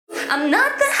I'm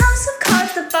not the house of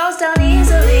cards that falls down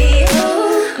easily.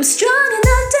 I'm strong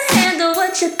enough to handle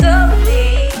what you throw at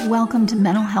me. Welcome to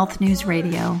Mental Health News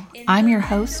Radio. I'm your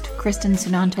host, Kristen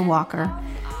Sunanta Walker.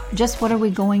 Just what are we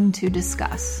going to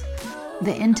discuss?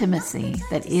 The intimacy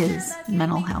that is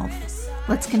mental health.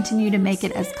 Let's continue to make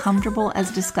it as comfortable as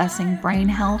discussing brain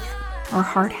health or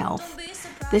heart health.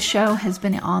 This show has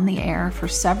been on the air for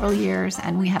several years,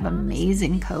 and we have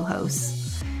amazing co-hosts.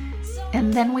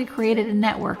 And then we created a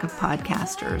network of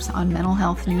podcasters on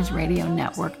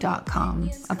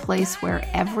mentalhealthnewsradionetwork.com, a place where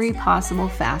every possible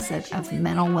facet of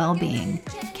mental well-being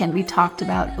can be talked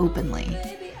about openly.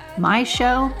 My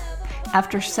show,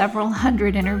 after several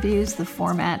hundred interviews, the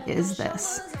format is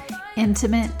this: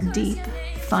 intimate, deep,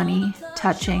 funny,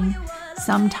 touching,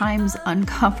 sometimes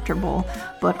uncomfortable,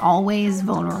 but always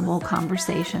vulnerable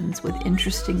conversations with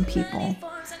interesting people.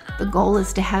 The goal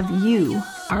is to have you,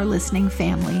 our listening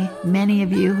family, many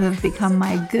of you who have become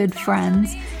my good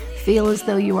friends, feel as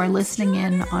though you are listening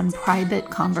in on private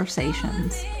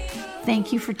conversations.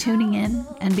 Thank you for tuning in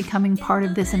and becoming part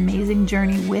of this amazing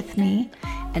journey with me,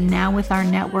 and now with our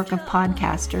network of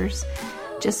podcasters.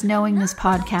 Just knowing this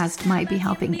podcast might be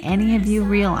helping any of you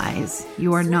realize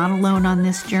you are not alone on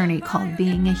this journey called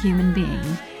being a human being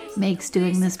makes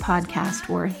doing this podcast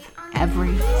worth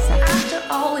every second. After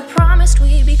all, we promised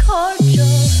we'd be cordial.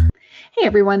 Hey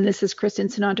everyone, this is Kristen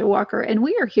Sunanta Walker, and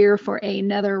we are here for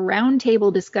another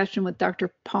roundtable discussion with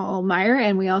Dr. Paul Meier,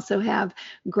 and we also have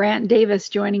Grant Davis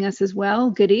joining us as well.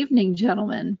 Good evening,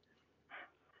 gentlemen.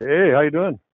 Hey, how you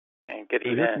doing? And good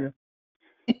evening.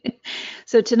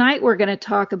 So tonight we're going to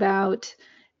talk about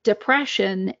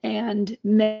depression and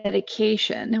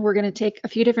medication. We're going to take a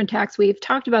few different tacks. We've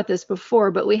talked about this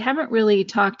before, but we haven't really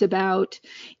talked about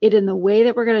it in the way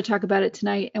that we're going to talk about it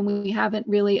tonight, and we haven't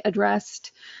really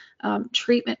addressed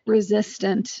treatment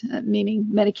resistant, meaning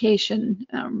medication,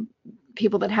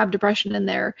 people that have depression and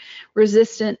they're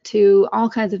resistant to all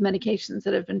kinds of medications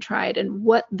that have been tried, and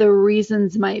what the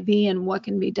reasons might be and what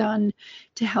can be done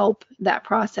to help that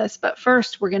process. But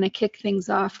first, we're going to kick things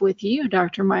off with you,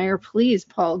 Dr. Meier. Please,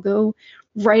 Paul, go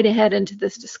right ahead into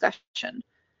this discussion.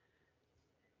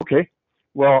 Okay.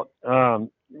 Well,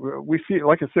 we see,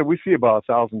 like I said, we see about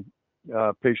 1,000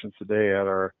 patients a day at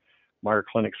our Meier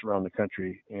clinics around the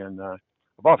country, and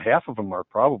about half of them are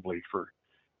probably for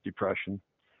depression.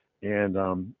 And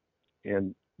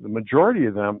the majority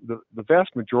of them, the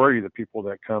vast majority of the people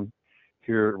that come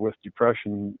here with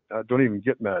depression don't even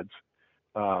get meds.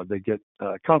 They get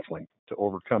counseling to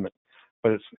overcome it.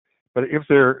 But if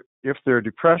their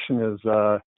depression is,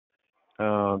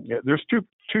 there's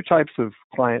two types of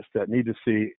clients that need to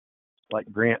see,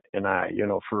 like Grant and I,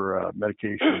 for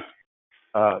medication.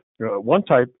 One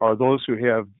type are those who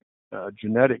have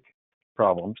genetic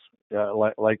problems,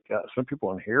 like some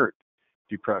people inherit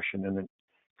depression and it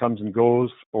comes and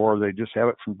goes, or they just have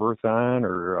it from birth on,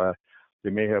 or they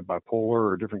may have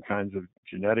bipolar or different kinds of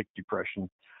genetic depression,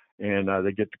 and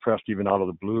they get depressed even out of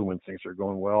the blue when things are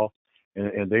going well,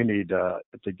 and they need to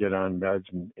get on meds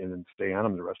and stay on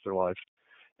them the rest of their lives.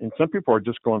 And some people are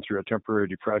just going through a temporary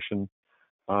depression,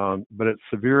 but it's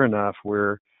severe enough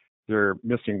where they're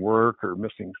missing work or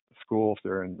missing school if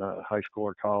they're in high school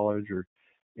or college,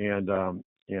 and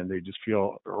they just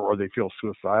feel, or they feel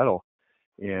suicidal.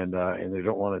 And they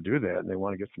don't want to do that, and they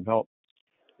want to get some help,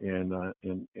 and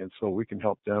so we can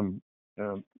help them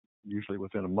usually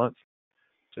within a month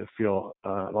to feel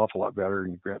an awful lot better.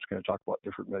 And Grant's going to talk about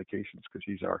different medications because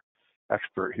he's our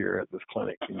expert here at this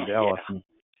clinic in Dallas,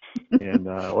 and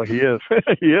well, he is,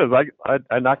 he is.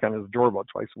 I knock on his door about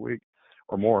twice a week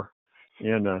or more,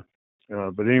 and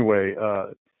but anyway,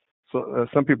 so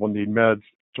some people need meds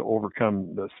to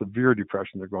overcome the severe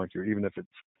depression they're going through, even if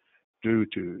it's due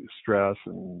to stress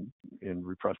and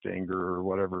repressed anger or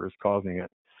whatever is causing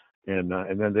it, and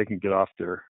then they can get off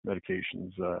their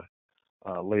medications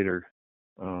later,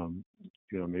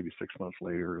 maybe 6 months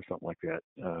later or something like that,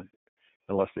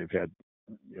 unless they've had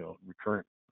recurrent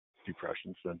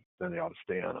depressions, then they ought to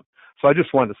stay on them. So I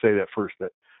just wanted to say that first,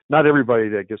 that not everybody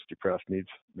that gets depressed needs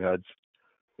meds,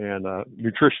 and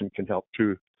nutrition can help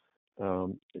too.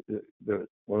 One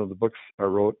of the books I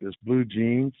wrote is Blue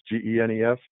Genes,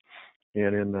 GENES.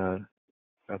 And in,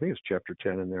 I think it's chapter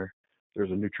 10 in there,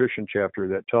 there's a nutrition chapter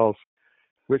that tells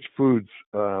which foods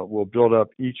will build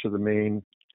up each of the main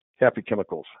happy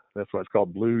chemicals. That's why it's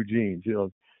called blue genes,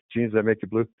 genes that make you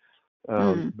blue.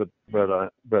 But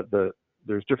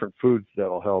there's different foods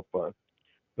that'll help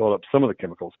build up some of the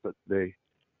chemicals, but they,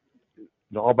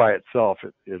 all by itself,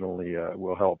 it only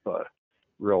will help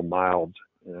real mild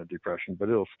depression, but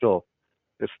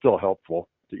it's still helpful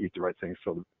to eat the right things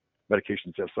so the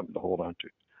medications have something to hold on to.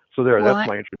 So there, Well, that's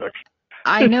my introduction.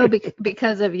 I know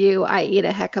because of you, I eat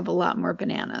a heck of a lot more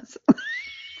bananas.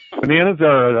 Bananas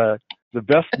are the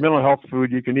best mental health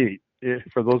food you can eat.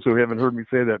 For those who haven't heard me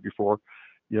say that before,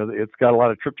 it's got a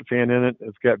lot of tryptophan in it.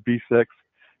 It's got B6.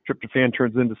 Tryptophan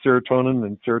turns into serotonin,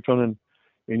 and serotonin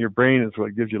in your brain is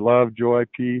what gives you love, joy,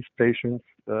 peace, patience,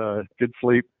 good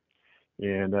sleep,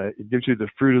 and it gives you the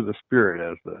fruit of the spirit,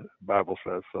 as the Bible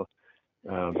says. So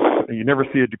you never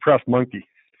see a depressed monkey.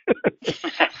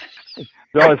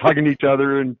 They're always hugging each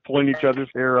other and pulling each other's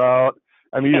hair out.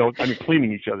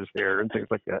 Cleaning each other's hair and things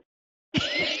like that.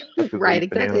 Right,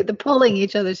 exactly. The pulling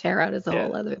each other's hair out is a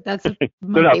whole other. That's a They're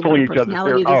monkey not pulling with a each other's hair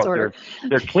personality out. disorder.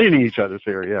 They're cleaning each other's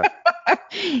hair. Yeah.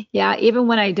 Yeah, even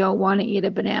when I don't want to eat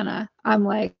a banana, I'm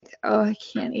like, oh, I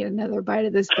can't eat another bite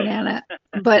of this banana.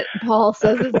 But Paul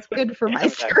says it's good for my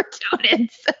serotonin.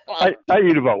 I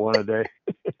eat about one a day.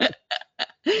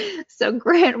 So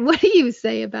Grant, what do you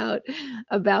say about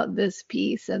this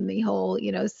piece and the whole,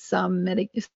 some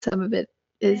of it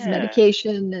is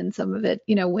medication and some of it,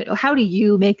 how do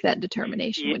you make that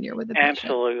determination when you're with a patient?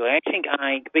 Absolutely. I think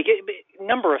a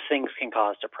number of things can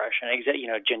cause depression.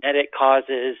 Genetic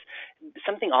causes,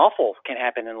 something awful can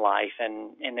happen in life,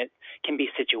 and it can be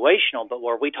situational, but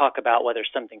where we talk about whether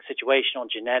something's situational,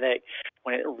 genetic,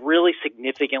 when it really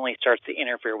significantly starts to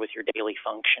interfere with your daily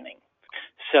functioning.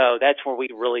 So that's where we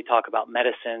really talk about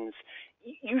medicines,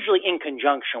 usually in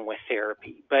conjunction with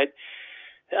therapy. But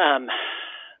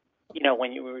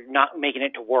when you're not making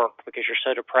it to work because you're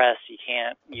so depressed,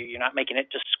 you're not making it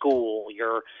to school,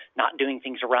 you're not doing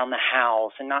things around the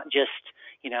house, and not just,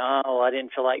 I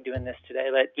didn't feel like doing this today,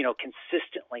 but,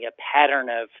 consistently a pattern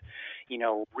of,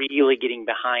 really getting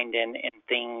behind in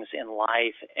things in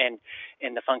life, and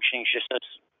the functioning is just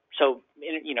so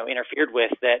interfered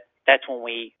with that's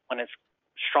when it's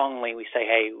strongly we say,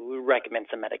 hey, we recommend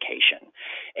some medication,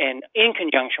 and in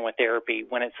conjunction with therapy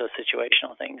when it's those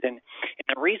situational things. And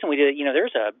the reason we did it,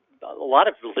 there's a lot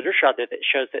of literature out there that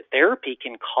shows that therapy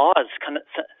can cause kind of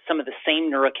some of the same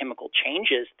neurochemical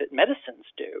changes that medicines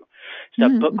do. It's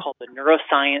a book called The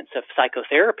Neuroscience of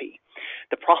Psychotherapy.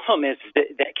 The problem is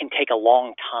that can take a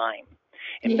long time,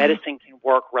 and medicine can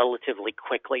work relatively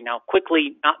quickly. Now,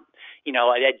 quickly, not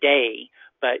a day,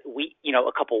 but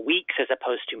a couple weeks as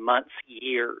opposed to months,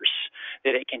 years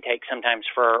that it can take sometimes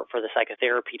for the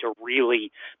psychotherapy to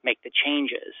really make the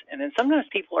changes. And then sometimes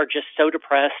people are just so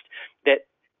depressed that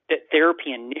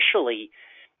therapy initially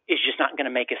is just not going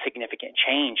to make a significant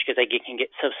change because they can get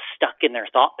so stuck in their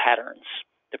thought patterns.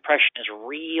 Depression is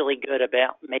really good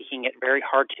about making it very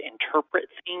hard to interpret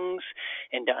things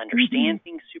and to understand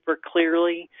things super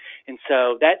clearly. And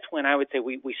so that's when I would say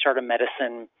we start a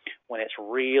medicine when it's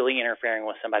really interfering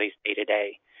with somebody's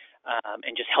day-to-day,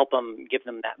 and just give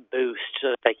them that boost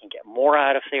so that they can get more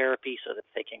out of therapy, so that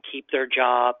they can keep their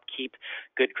job, keep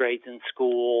good grades in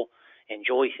school,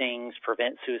 enjoy things,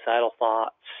 prevent suicidal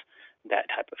thoughts, that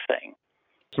type of thing.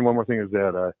 So one more thing is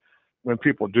that when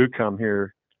people do come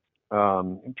here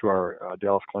to our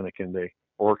Dallas clinic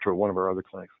or to one of our other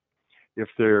clinics, if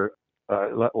they're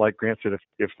like Grant said,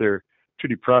 if they're too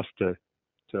depressed to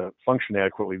function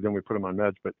adequately, then we put them on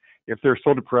meds. But if they're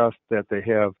so depressed that they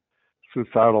have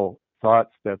suicidal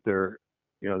thoughts that they're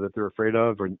afraid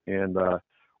of, and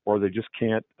or they just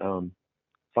can't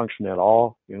function at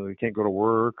all, they can't go to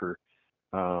work, or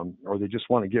they just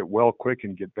want to get well quick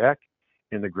and get back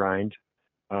in the grind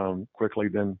quickly,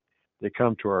 then they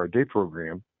come to our day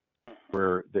program,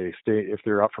 where they stay. If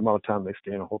they're out from out of town, they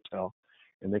stay in a hotel,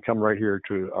 and they come right here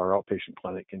to our outpatient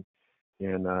clinic, and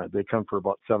they come for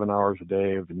about 7 hours a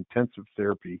day of intensive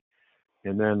therapy.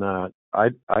 And then I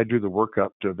do the workup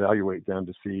to evaluate them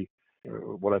to see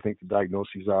what I think the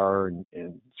diagnoses are, and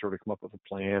sort of come up with a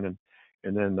plan.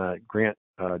 And then Grant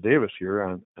Davis here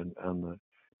on the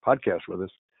podcast with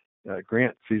us,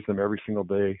 Grant sees them every single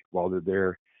day while they're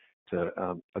there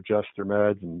to adjust their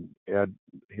meds and add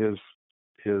his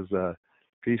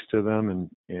piece to them,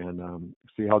 and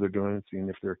see how they're doing, seeing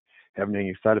if they're having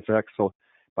any side effects. So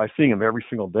by seeing them every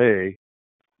single day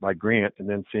by Grant, and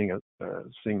then seeing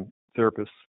therapists,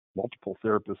 multiple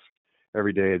therapists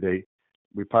every day,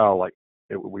 we pile like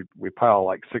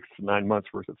 6 to 9 months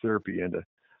worth of therapy into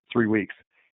 3 weeks,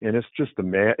 and it's just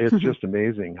just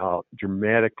amazing how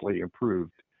dramatically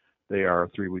improved they are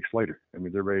 3 weeks later. I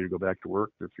mean, they're ready to go back to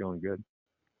work. They're feeling good.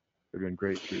 They're doing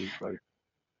great 3 weeks later.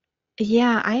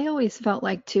 Yeah, I always felt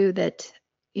like too that,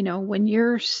 when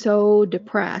you're so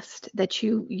depressed that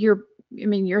your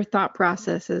thought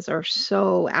processes are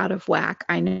so out of whack.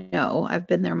 I know, I've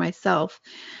been there myself,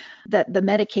 that the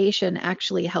medication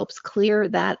actually helps clear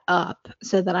that up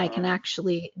so that I can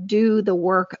actually do the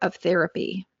work of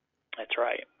therapy. That's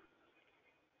right.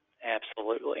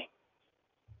 Absolutely.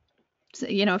 So,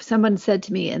 if someone said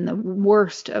to me in the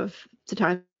worst of the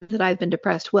times that I've been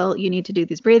depressed, well, you need to do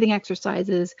these breathing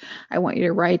exercises. I want you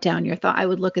to write down your thought. I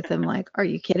would look at them like, are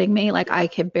you kidding me? Like, I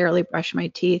can barely brush my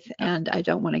teeth and I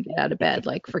don't want to get out of bed.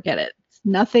 Like, forget it.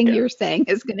 Nothing Yeah. you're saying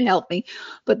is going to help me.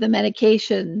 But the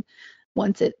medication,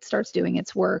 once it starts doing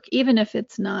its work, even if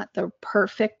it's not the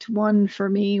perfect one for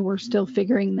me, we're still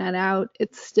figuring that out.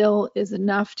 It still is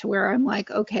enough to where I'm like,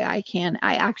 okay, I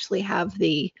actually have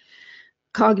the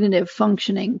cognitive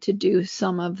functioning to do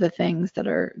some of the things that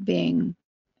are being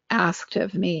asked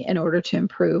of me in order to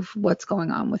improve what's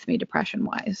going on with me depression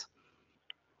wise.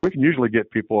 We can usually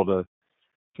get people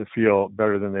to feel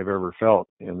better than they've ever felt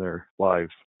in their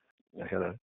lives. I had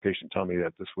a patient tell me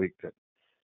that this week that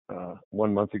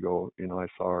 1 month ago, I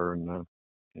saw her and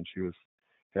she was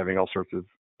having all sorts of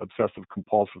obsessive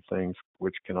compulsive things,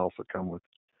 which can also come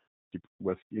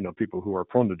with people who are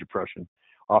prone to depression,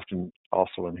 often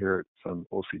also inherit some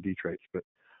OCD traits. But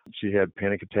she had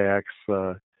panic attacks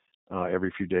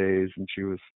every few days, and she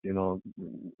was,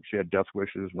 she had death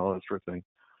wishes and all that sort of thing.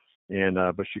 And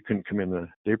but she couldn't come in the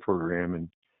day program,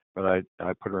 but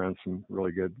I put her on some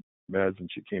really good meds, and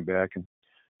she came back and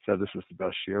said this is the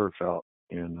best she ever felt.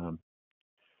 And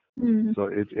so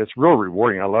it's real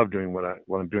rewarding. I love doing what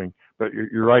I'm doing. But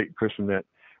you're right, Kristen, that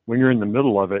when you're in the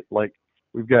middle of it, like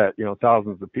we've got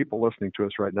thousands of people listening to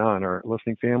us right now in our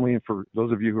listening family, and for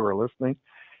those of you who are listening,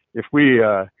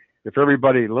 if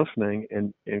everybody listening,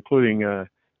 and including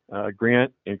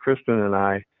Grant and Kristen and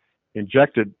I,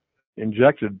 injected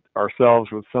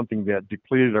ourselves with something that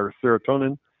depleted our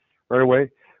serotonin right away,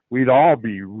 we'd all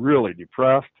be really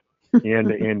depressed,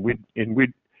 and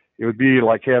it would be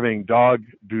like having dog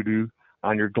doo doo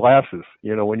on your glasses.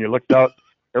 When you looked out,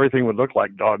 everything would look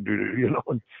like dog doo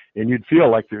doo. And you'd feel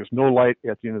like there's no light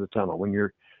at the end of the tunnel. When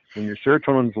your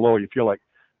serotonin's low, you feel like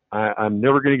I'm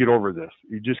never going to get over this.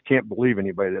 You just can't believe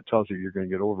anybody that tells you you're going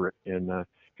to get over it, and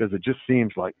because it just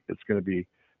seems like it's going to be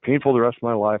painful the rest of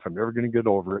my life. I'm never going to get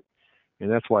over it,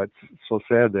 and that's why it's so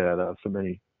sad that so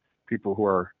many people who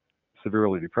are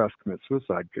severely depressed commit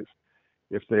suicide. Because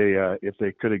if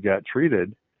they could have got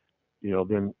treated,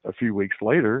 then a few weeks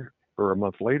later or a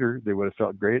month later, they would have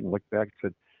felt great and looked back and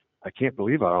said, I can't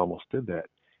believe I almost did that.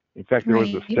 In fact, there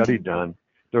was a study done.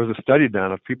 There was a study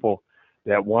done of people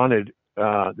that wanted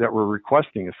that were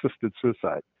requesting assisted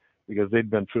suicide because they'd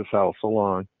been suicidal so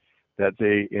long that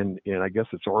they in I guess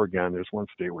it's Oregon. There's one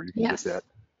state where you can get that.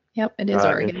 Yep, it is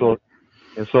Oregon.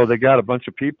 And so they got a bunch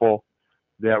of people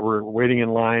that were waiting in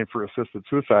line for assisted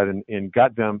suicide and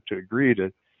got them to agree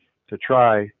to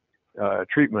try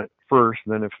treatment first.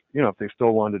 And then if they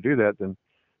still wanted to do that, then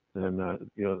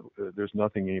there's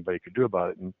nothing anybody could do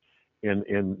about it.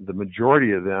 And the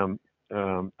majority of them,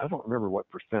 I don't remember what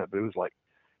percent, but it was like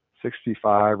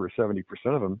 65 or 70%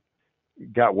 of them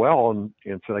got well and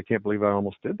said, I can't believe I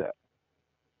almost did that.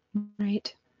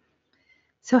 Right.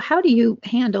 So how do you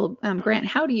handle, Grant,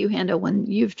 how do you handle when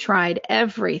you've tried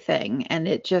everything and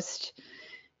it just,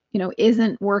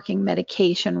 isn't working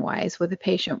medication wise with a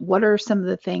patient? What are some of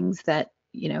the things that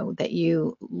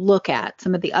you look at,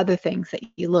 some of the other things that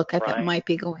you look at that might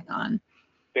be going on?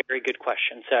 Very good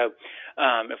question. So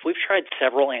if we've tried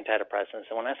several antidepressants,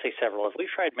 and when I say several, if we've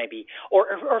tried maybe, or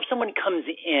if someone comes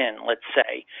in, let's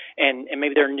say, and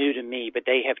maybe they're new to me, but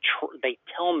they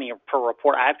tell me per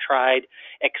report, I've tried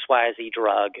XYZ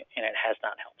drug and it has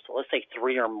not helped. So let's say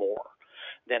 3 or more,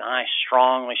 then I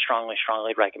strongly, strongly,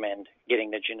 strongly recommend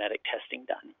getting the genetic testing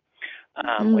done,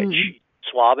 which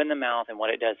swab in the mouth, and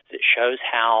what it does is it shows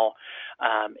how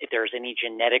if there's any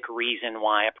genetic reason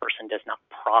why a person does not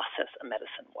process a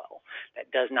medicine well.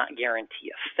 That does not guarantee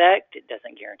effect. It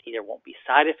doesn't guarantee there won't be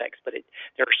side effects, but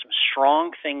there are some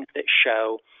strong things that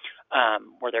show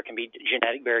where there can be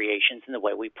genetic variations in the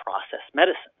way we process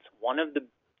medicines.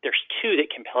 There's 2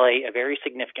 that can play a very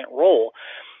significant role.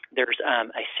 There's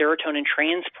a serotonin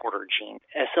transporter gene,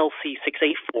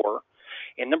 SLC6A4,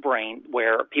 in the brain,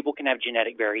 where people can have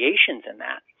genetic variations in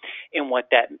that. And what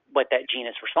that gene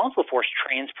is responsible for is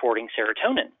transporting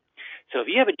serotonin. So if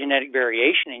you have a genetic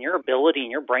variation in your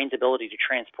brain's ability to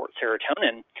transport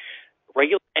serotonin,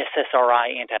 regular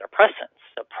SSRI antidepressants,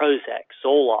 so Prozac,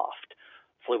 Zoloft,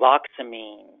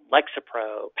 fluvoxamine,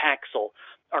 Lexapro, Paxil,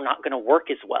 are not going to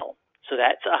work as well. So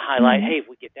that's a highlight. Hey, if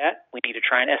we get that, we need to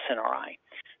try an SNRI.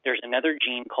 There's another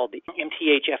gene called the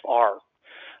MTHFR.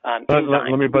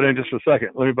 Let me butt in just a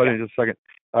second.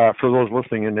 For those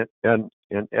listening, an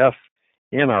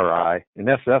SNRI, an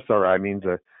SSRI means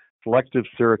a selective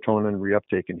serotonin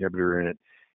reuptake inhibitor in it,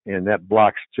 and that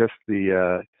blocks just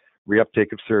the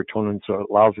reuptake of serotonin, so it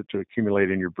allows it to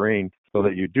accumulate in your brain so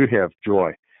that you do have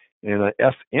joy. And a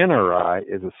SNRI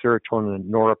is a serotonin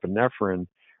norepinephrine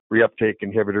reuptake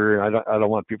inhibitor. And I don't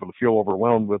want people to feel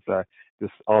overwhelmed with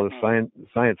all the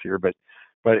science here, but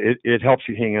it helps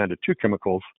you hang on to two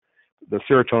chemicals: the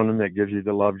serotonin that gives you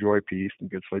the love, joy, peace, and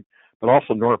good sleep, but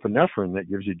also norepinephrine that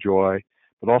gives you joy,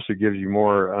 but also gives you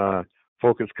more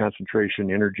focus,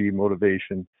 concentration, energy,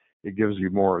 motivation. It gives you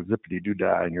more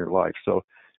zippity-doo-dah in your life. So,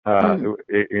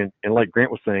 and like Grant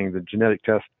was saying, the genetic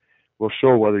test will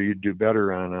show whether you do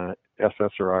better on a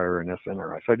SSRI or an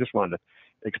SNRI. So I just wanted to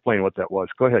explain what that was.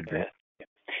 Go ahead, Grant.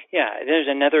 Yeah, there's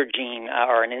another gene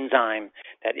or an enzyme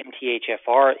that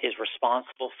MTHFR is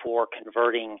responsible for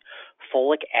converting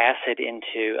folic acid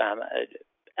into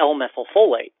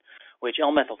L-methylfolate, which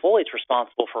L-methylfolate is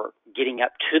responsible for getting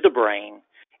up to the brain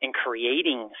and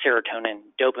creating serotonin,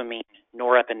 dopamine,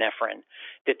 norepinephrine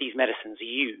that these medicines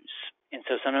use. And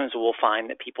so sometimes we'll find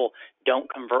that people don't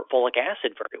convert folic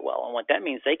acid very well. And what that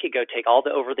means, they could go take all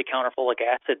the over-the-counter folic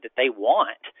acid that they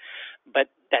want, but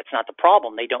that's not the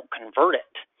problem. They don't convert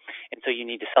it. And so you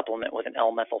need to supplement with an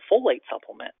L-methylfolate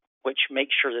supplement, which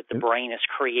makes sure that the brain is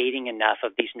creating enough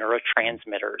of these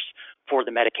neurotransmitters for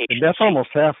the medication. And that's almost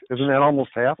half. Isn't that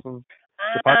almost half of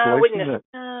the population?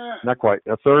 Not quite.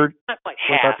 A third? Not quite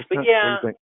half, but yeah,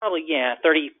 probably,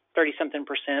 30-something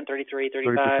percent, 33,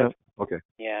 35. 30%? Okay.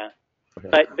 Yeah. Okay.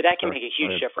 But that can make a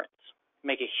huge difference.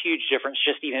 Make a huge difference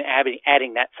just even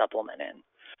adding that supplement in.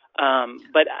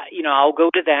 But I'll go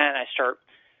to that and I start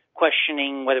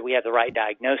questioning whether we have the right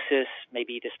diagnosis.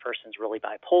 Maybe this person's really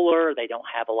bipolar. They don't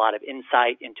have a lot of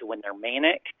insight into when they're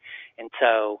manic. And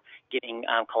so getting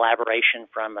collaboration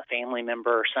from a family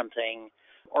member or something,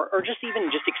 or just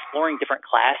exploring different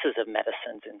classes of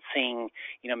medicines and seeing,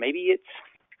 maybe it's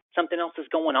something else is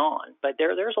going on. But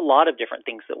there's a lot of different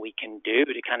things that we can do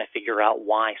to kind of figure out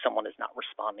why someone is not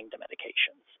responding to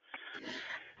medications.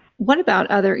 What about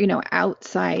other,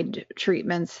 outside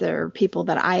treatments? There are people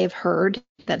that I have heard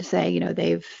that say,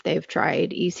 they've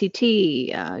tried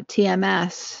ECT,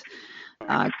 TMS,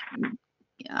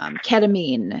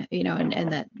 ketamine,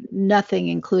 and that nothing,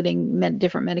 including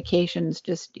different medications,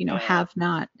 just have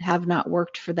not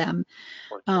worked for them.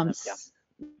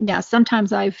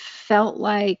 Sometimes I've felt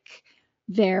like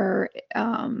they're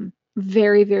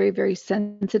very, very, very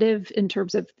sensitive in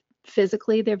terms of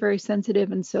physically. They're very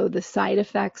sensitive, and so the side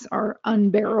effects are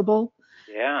unbearable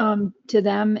to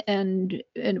them. And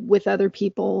with other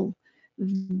people,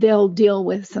 they'll deal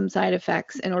with some side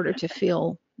effects in order to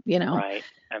feel, Right.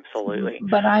 Absolutely.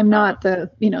 But I'm not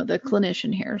the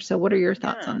clinician here. So what are your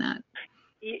thoughts on that?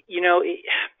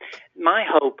 My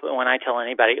hope when I tell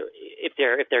anybody, if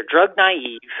they're drug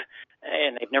naive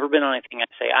and they've never been on anything, I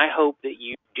say, I hope that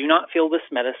you do not feel this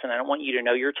medicine. I don't want you to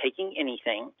know you're taking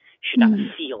anything. You should not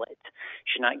feel it.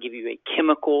 Should not give you a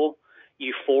chemical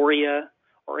euphoria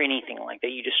or anything like that.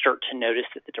 You just start to notice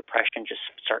that the depression just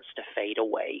starts to fade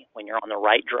away when you're on the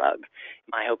right drug.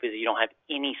 My hope is that you don't have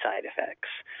any side effects.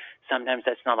 Sometimes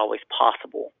that's not always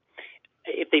possible.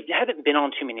 If they haven't been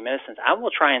on too many medicines, I will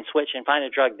try and switch and find a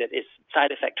drug that is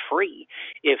side effect free.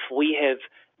 If we have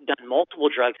done multiple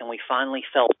drugs and we finally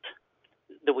felt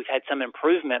that we've had some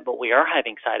improvement, but we are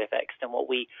having side effects, then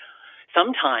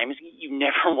sometimes you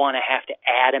never want to have to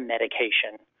add a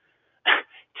medication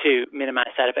to minimize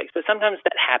side effects, but sometimes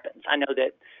that happens. I know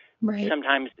that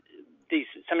sometimes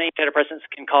some antidepressants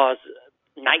can cause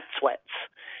night sweats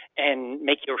and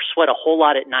make you sweat a whole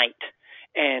lot at night.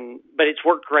 But it's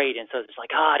worked great, and so it's like,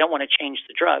 I don't want to change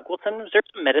the drug. Well, sometimes there's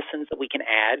some medicines that we can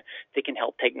add that can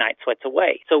help take night sweats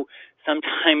away. So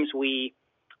sometimes we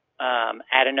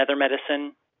add another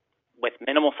medicine with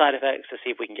minimal side effects to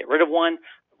see if we can get rid of one.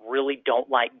 Really don't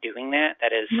like doing that.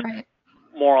 That is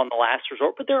more on the last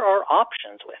resort, but there are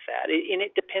options with that, and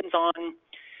it depends on,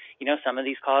 some of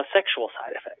these cause sexual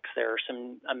side effects. There's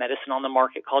a medicine on the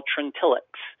market called Trintellix,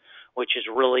 which is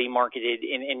really marketed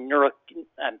in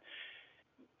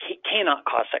cannot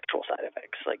cause sexual side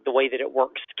effects. Like the way that it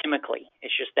works chemically,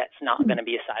 it's just that's not going to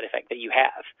be a side effect that you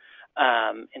have.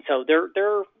 And so there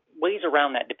are ways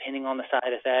around that depending on the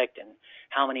side effect and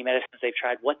how many medicines they've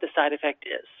tried, what the side effect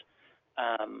is.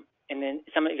 And then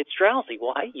if it's drowsy,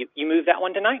 well, you move that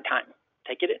one to nighttime.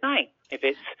 Take it at night. If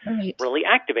it's really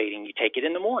activating, you take it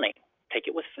in the morning. Take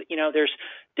it with, there's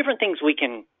different things we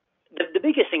can. The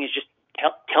biggest thing is just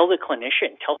tell the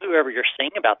clinician, tell whoever you're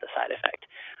seeing about the side effect.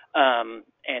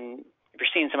 And if you're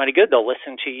seeing somebody good, they'll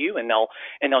listen to you and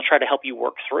they'll try to help you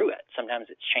work through it. Sometimes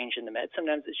it's changing the med.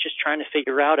 Sometimes it's just trying to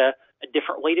figure out a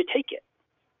different way to take it.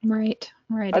 Right.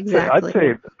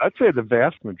 Exactly. I'd say the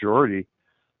vast majority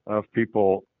of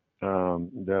people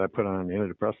that I put on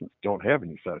antidepressants don't have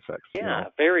any side effects. Yeah,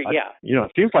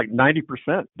 it seems like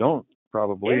 90% don't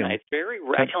probably, Yeah, and it's very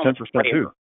rare. 10%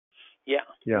 do. Yeah.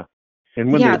 Yeah.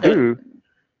 And when they do,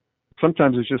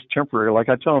 sometimes it's just temporary. Like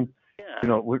I tell them,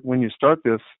 when you start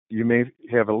this, you may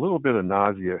have a little bit of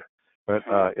nausea, but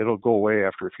it'll go away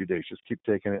after a few days. Just keep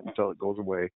taking it until it goes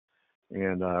away.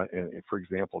 And for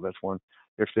example, that's one.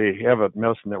 If they have a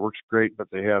medicine that works great, but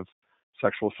they have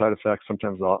sexual side effects,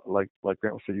 sometimes like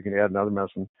Grant said, you can add another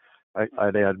medicine.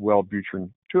 I'd add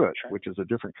Wellbutrin to it, which is a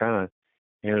different kind of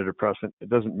antidepressant. It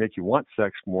doesn't make you want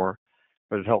sex more,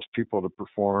 but it helps people to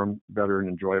perform better and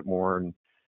enjoy it more.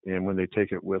 And when they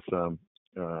take it with an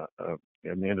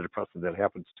antidepressant that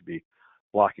happens to be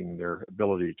blocking their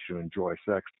ability to enjoy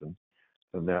sex, then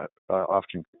that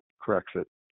often corrects it.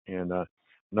 And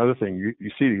another thing,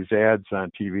 you see these ads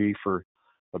on TV for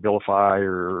Abilify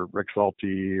or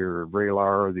Rexulti or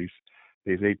Vraylar, or these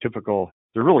atypical,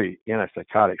 they're really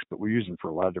antipsychotics, but we use them for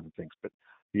a lot of different things. But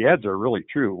the ads are really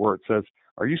true, where it says,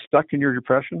 are you stuck in your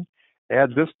depression?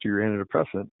 Add this to your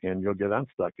antidepressant and you'll get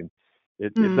unstuck. And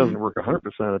it doesn't work 100%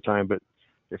 of the time, but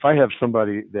if I have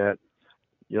somebody that,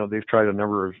 they've tried a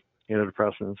number of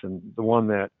antidepressants, and the one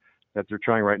that they're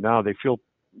trying right now, they feel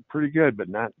pretty good, but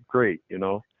not great, then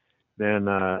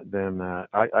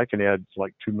I can add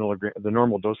like 2 milligrams. The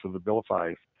normal dose of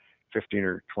Abilify is 15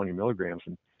 or 20 milligrams,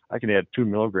 and I can add 2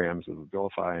 milligrams of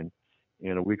Abilify,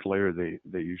 and a week later they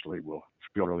usually will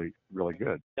feel really, really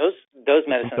good. Those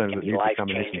medicines can be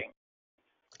life-changing.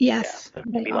 Yes,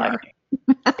 they are.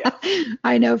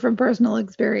 I know from personal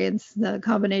experience, the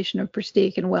combination of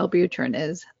Prestige and Wellbutrin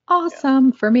is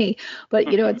awesome for me.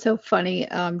 But it's so funny,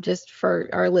 just for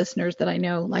our listeners that I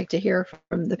know like to hear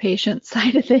from the patient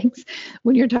side of things.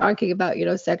 When you're talking about,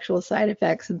 sexual side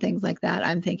effects and things like that,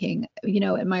 I'm thinking,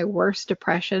 in my worst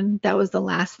depression, that was the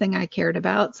last thing I cared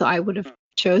about. So I would have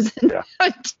chosen to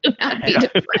not be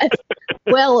depressed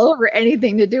well over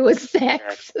anything to do with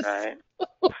sex. That's right.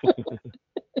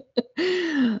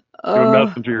 A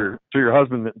medicine to your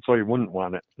husband, so he wouldn't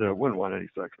want it. Wouldn't want any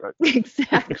sex, right?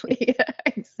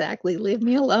 Exactly. Leave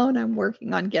me alone. I'm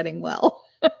working on getting well.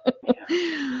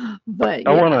 But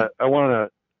I want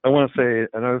to say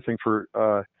another thing for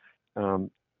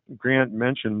Grant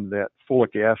mentioned that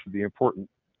folic acid, the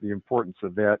importance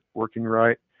of that working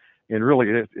right, and really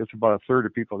it's about a third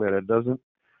of people that it doesn't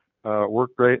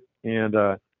work great. And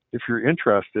if you're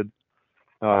interested,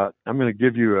 I'm going to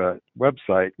give you a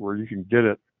website where you can get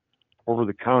it over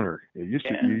the counter. You used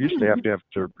to have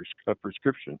a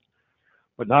prescription,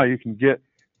 but now you can get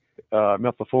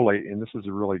methylfolate, and this is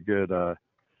a really good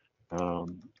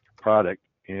product.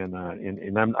 And I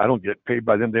don't get paid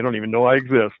by them; they don't even know I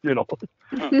exist, But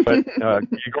you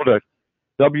go to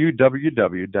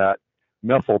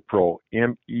www.methylpro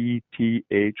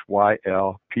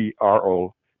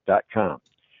METHYLPRO.com.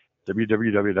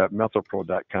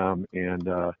 www.methylpro.com, and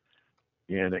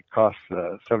it costs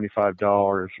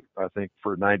 $75, I think,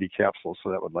 for 90 capsules,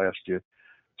 so that would last you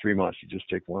 3 months. You just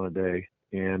take one a day,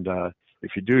 and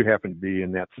if you do happen to be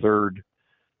in that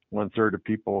one-third of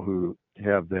people who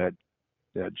have that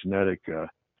genetic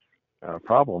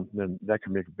problem, then that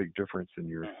can make a big difference in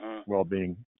your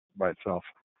well-being by itself.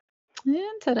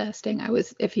 Interesting.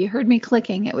 If you heard me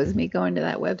clicking, it was me going to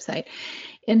that website.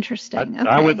 Interesting.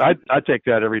 I take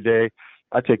that every day.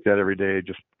 I take that every day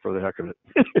just for the heck of it.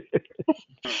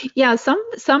 Yeah, some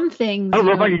things. I don't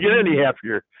know if I can get any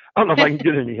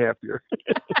happier.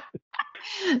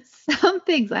 Some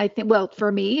things I think, well,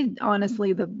 for me,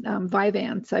 honestly, the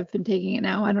Vyvanse, I've been taking it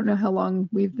now. I don't know how long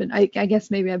we've been, I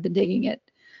guess maybe I've been taking it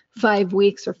 5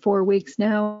 weeks or 4 weeks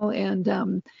now.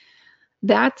 And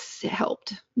that's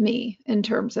helped me in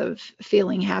terms of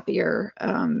feeling happier.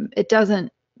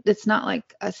 It's not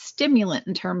like a stimulant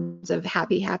in terms of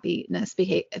happiness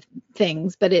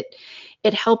things, but it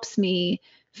helps me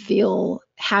feel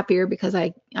happier because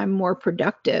I'm more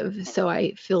productive. So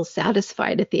I feel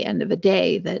satisfied at the end of a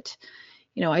day that,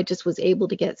 I just was able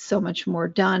to get so much more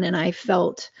done, and I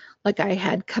felt like I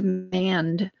had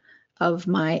command of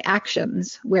my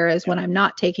actions. Whereas when I'm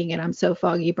not taking it, I'm so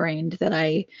foggy brained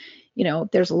that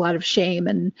there's a lot of shame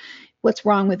and what's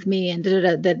wrong with me, and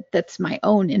that's my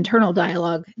own internal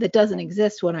dialogue that doesn't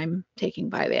exist when I'm taking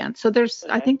Vyvanse. So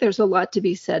I think there's a lot to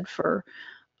be said for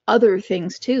other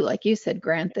things too, like you said,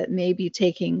 Grant, that may be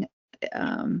taking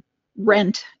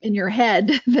rent in your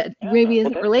head that maybe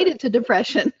isn't related to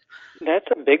depression. That's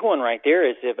a big one right there,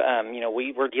 is if,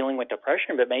 we were dealing with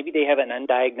depression, but maybe they have an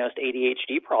undiagnosed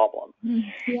ADHD problem.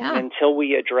 Yeah. And until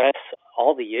we address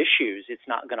all the issues, it's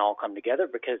not going to all come together,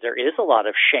 because there is a lot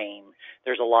of shame.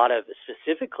 There's a lot of,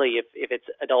 specifically, if it's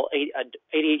adult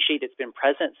ADHD that's been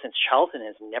present since childhood and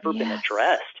has never been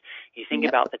addressed. You think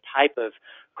about the type of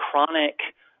chronic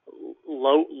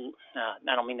low,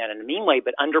 I don't mean that in a mean way,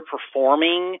 but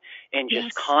underperforming and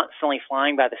just constantly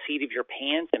flying by the seat of your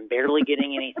pants and barely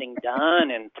getting anything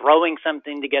done and throwing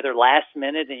something together last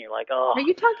minute, and you're like, oh. Are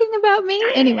you talking about me?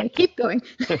 Anyway, keep going.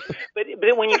 But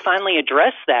when you finally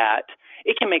address that,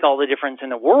 it can make all the difference in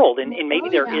the world. And maybe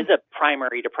there is a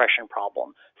primary depression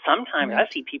problem. Sometimes I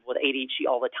see people with ADHD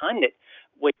all the time that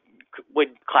would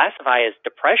classify as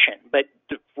depression, but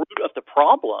the root of the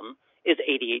problem is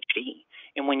ADHD.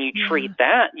 And when you treat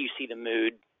that, you see the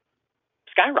mood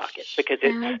skyrocket because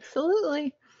it's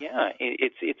absolutely. Yeah,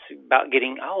 it's about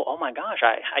getting oh my gosh,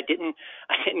 I didn't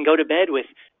go to bed with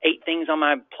 8 things on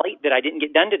my plate that I didn't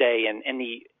get done today, and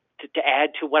to add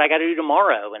to what I got to do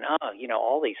tomorrow, and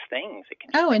all these things. It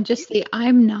can and just the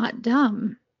I'm not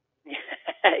dumb.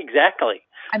 Exactly.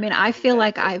 I mean, I feel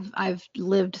like I've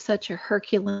lived such a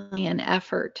Herculean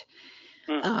effort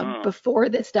before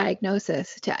this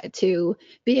diagnosis to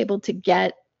be able to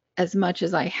get as much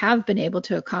as I have been able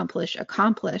to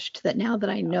accomplished, that now that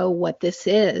I know what this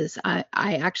is, I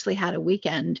actually had a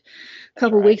weekend a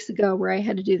couple weeks ago where I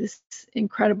had to do this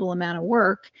incredible amount of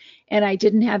work, and I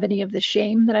didn't have any of the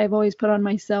shame that I've always put on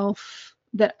myself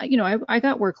that, I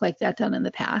got work like that done in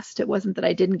the past. It wasn't that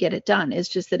I didn't get it done. It's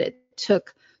just that it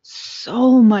took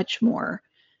so much more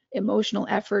emotional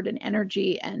effort and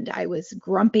energy, and I was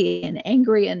grumpy and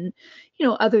angry and,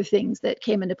 other things that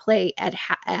came into play at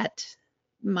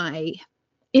my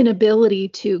inability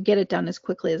to get it done as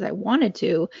quickly as I wanted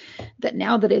to, that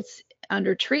now that it's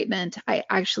under treatment, I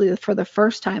actually, for the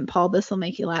first time, Paul, this will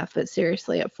make you laugh, but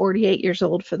seriously, at 48 years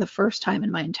old, for the first time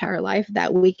in my entire life,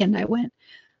 that weekend I went,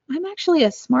 I'm actually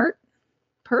a smart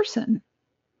person.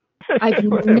 I've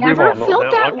never felt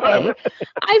that way.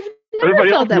 I've never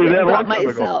felt that way about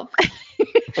myself.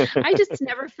 I just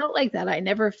never felt like that. I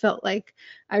never felt like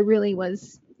I really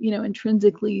was,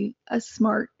 intrinsically a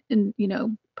smart and,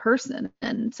 person.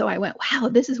 And so I went, wow,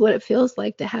 this is what it feels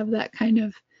like to have that kind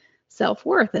of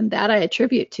self-worth. And that I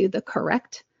attribute to the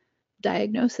correct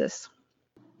diagnosis.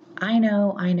 I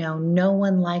know, no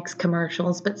one likes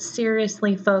commercials, but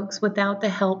seriously, folks, without the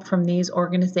help from these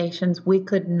organizations, we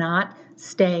could not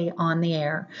stay on the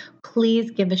air.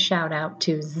 Please give a shout out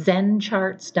to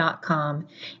zencharts.com.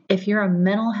 If you're a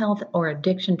mental health or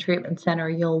addiction treatment center,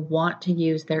 you'll want to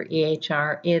use their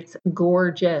EHR. It's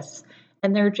gorgeous,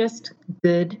 and they're just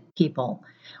good people.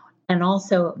 And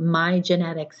also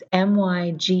MyGenetics,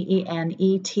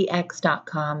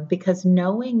 MyGenetx.com, because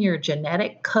knowing your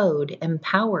genetic code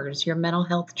empowers your mental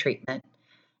health treatment.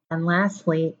 And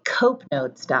lastly,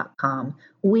 CopeNotes.com.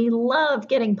 We love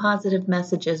getting positive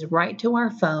messages right to our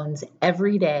phones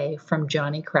every day from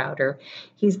Johnny Crowder.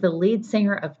 He's the lead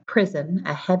singer of Prison,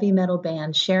 a heavy metal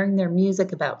band sharing their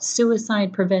music about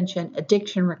suicide prevention,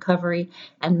 addiction recovery,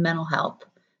 and mental health.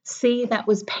 See, that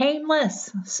was painless.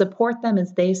 Support them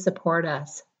as they support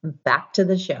us. Back to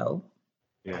the show.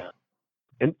 Yeah.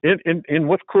 And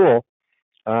what's cool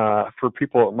for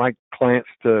people, my clients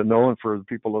to know, and for the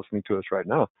people listening to us right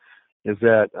now, is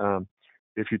that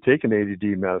if you take an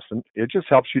ADD medicine, it just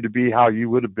helps you to be how you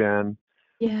would have been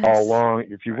all along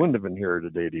if you wouldn't have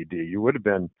inherited ADD. You would have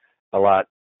been a lot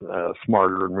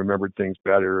smarter and remembered things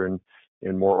better and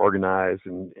more organized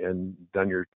and done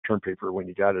your term paper when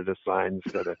you got it assigned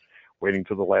instead of waiting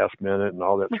till the last minute and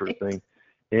all that sort of thing.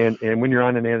 And when you're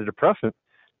on an antidepressant,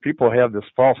 people have this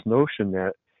false notion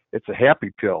that it's a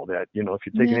happy pill, that, if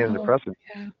you take an antidepressant,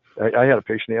 I had a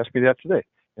patient ask me that today.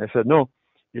 And I said, no,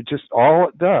 it just, all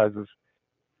it does is,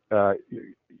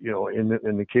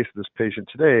 in the case of this patient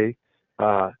today,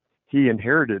 he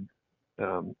inherited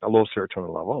a low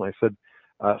serotonin level. And I said,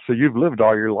 so you've lived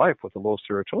all your life with a low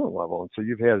serotonin level. And so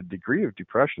you've had a degree of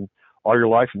depression all your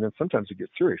life. And then sometimes it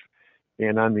gets serious.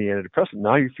 And on the antidepressant,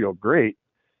 now you feel great.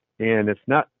 And it's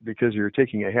not because you're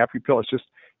taking a happy pill. It's just,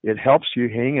 it helps you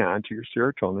hang on to your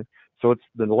serotonin. So it's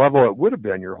the level it would have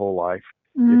been your whole life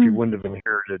if you wouldn't have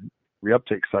inherited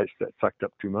reuptake sites that sucked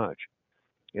up too much.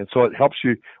 And so it helps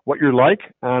you. What you're like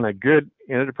on a good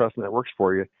antidepressant that works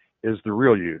for you is the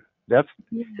real you.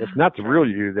 It's not the real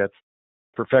you that's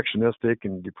perfectionistic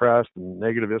and depressed and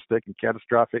negativistic and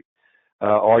catastrophic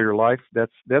all your life.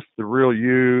 That's the real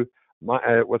you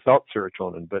without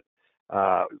serotonin. But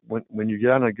when you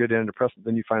get on a good antidepressant,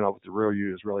 then you find out what the real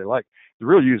you is really like. The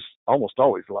real you is almost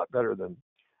always a lot better than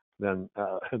the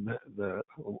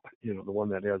one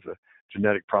that has a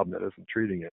genetic problem that isn't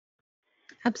treating it.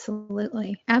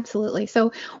 Absolutely.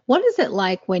 So what is it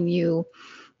like when you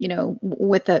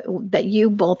that you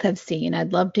both have seen?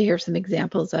 I'd love to hear some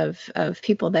examples of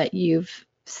people that you've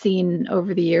seen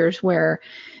over the years where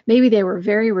maybe they were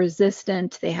very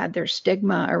resistant, they had their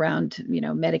stigma around,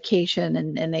 medication,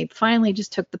 and they finally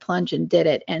just took the plunge and did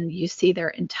it, and you see their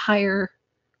entire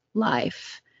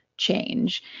life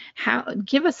change. How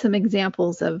Give us some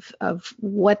examples of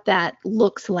what that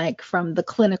looks like from the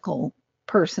clinical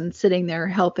person sitting there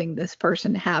helping this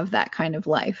person have that kind of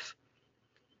life.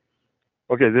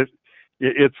 Okay, that's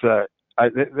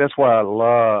why I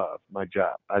love my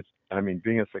job. I mean,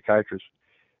 being a psychiatrist,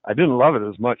 I didn't love it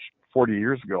as much 40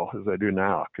 years ago as I do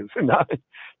now, because now,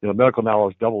 medical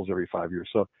knowledge doubles every 5 years.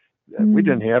 So we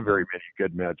didn't have very many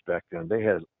good meds back then. They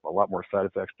had a lot more side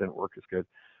effects, didn't work as good.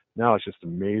 Now it's just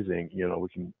amazing. We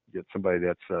can get somebody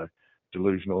that's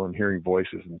delusional and hearing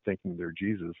voices and thinking they're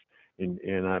Jesus,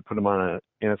 and I put them on an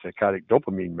antipsychotic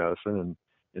dopamine medicine, and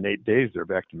in 8 days they're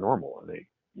back to normal, and they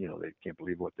can't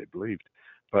believe what they believed.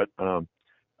 But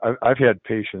I've had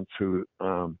patients who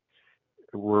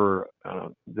were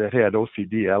that had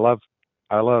OCD. I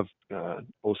love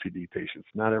OCD patients.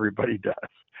 Not everybody does,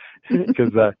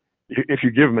 because if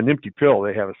you give them an empty pill,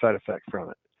 they have a side effect from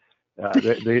it.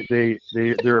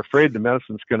 They're afraid the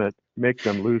medicine's going to make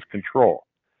them lose control.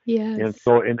 Yes.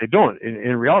 And they don't.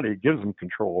 In reality, it gives them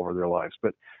control over their lives,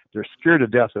 but they're scared to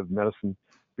death of medicine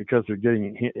because they're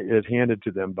getting it handed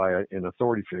to them by an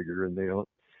authority figure, and they don't.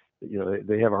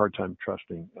 They have a hard time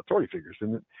trusting authority figures,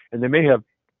 and they may have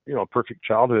perfect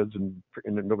childhoods, and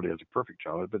nobody has a perfect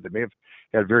childhood, but they may have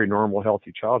had very normal,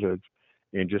 healthy childhoods,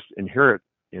 and just inherit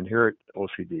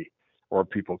OCD, or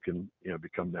people can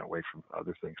become that way from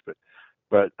other things.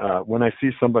 But when I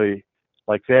see somebody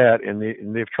like that,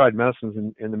 and they've tried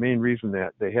medicines, and the main reason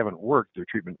that they haven't worked, they're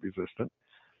treatment resistant,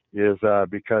 is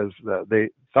because they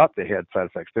thought they had side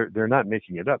effects. They're not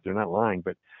making it up. They're not lying,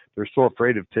 but they're so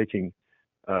afraid of taking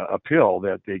a pill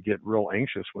that they get real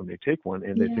anxious when they take one,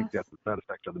 and they think that's the side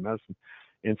effect of the medicine.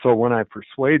 And so when I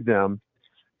persuade them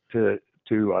to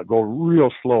go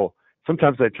real slow,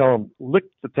 sometimes I tell them, lick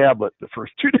the tablet the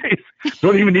first 2 days.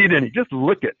 Don't even eat any. Just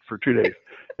lick it for 2 days.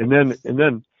 And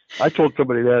then I told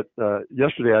somebody that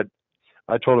yesterday.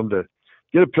 I told them to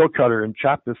get a pill cutter and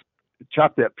chop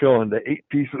that pill into 8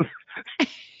 pieces.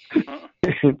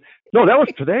 No, that was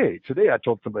today. Today I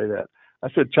told somebody that. I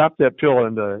said, chop that pill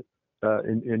into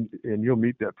and you'll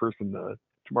meet that person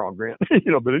tomorrow, Grant.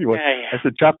 But anyway, I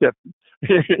said, chop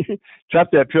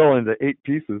that pill into 8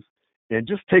 pieces and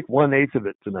just take 1/8 of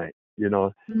it tonight.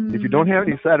 If you don't have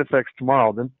any side effects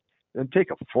tomorrow, then take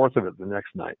 1/4 of it the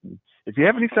next night. And if you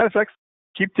have any side effects,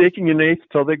 keep taking 1/8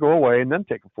 until they go away, and then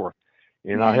take 1/4.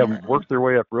 And I'll have them work their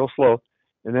way up real slow,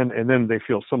 and then they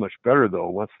feel so much better though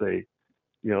once they,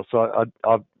 So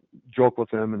I'll joke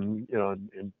with them and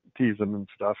tease them and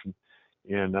stuff,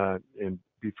 and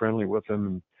be friendly with them,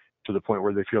 and to the point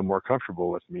where they feel more comfortable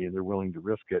with me and they're willing to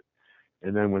risk it.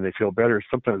 And then when they feel better,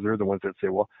 sometimes they're the ones that say,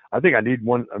 "Well, I think I need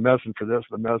a medicine for this,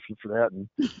 a medicine for that," and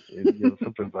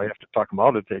sometimes I have to talk them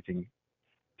out of taking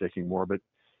more. But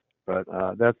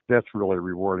that's really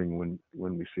rewarding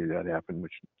when we see that happen,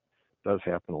 which does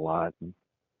happen a lot. And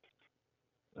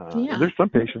there's some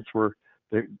patients where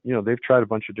they've tried a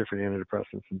bunch of different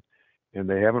antidepressants and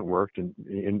they haven't worked, and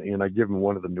I give them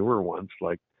one of the newer ones,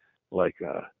 like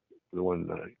the one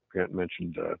Grant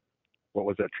mentioned. What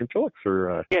was that, Trintellix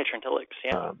or? Yeah, Trintellix.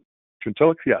 Yeah.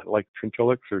 Trintellix, yeah, like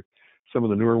Trintellix or some of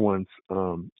the newer ones,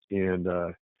 and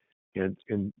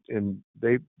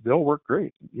they'll work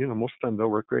great. Most of the time they'll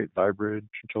work great. Vibrid,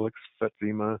 Trintellix,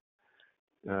 Fetzima.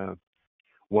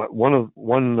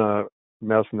 One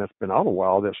medicine that's been out a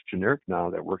while that's generic now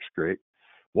that works great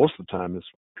most of the time is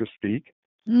Pristique.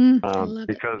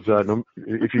 Because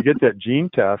if you get that gene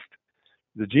test,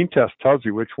 the gene test tells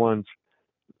you which ones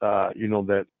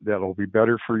that'll be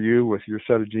better for you with your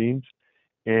set of genes.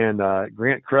 And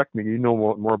Grant, correct me, you know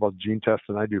more about the gene test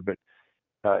than I do, but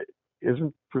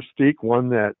isn't Pristique one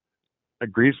that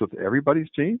agrees with everybody's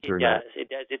genes, or not? It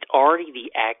does. It's already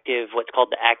what's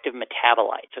called the active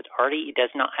metabolite. So it does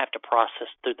not have to process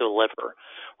through the liver,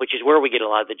 which is where we get a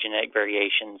lot of the genetic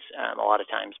variations a lot of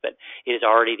times, but it is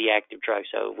already the active drug.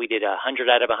 So we did 100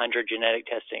 out of 100 genetic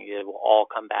testing. It will all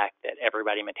come back that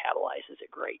everybody metabolizes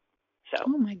it great. So,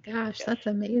 oh my gosh, that's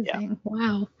amazing. Yeah.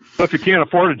 Wow. So if you can't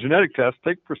afford a genetic test,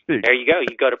 take Pristique. There you go.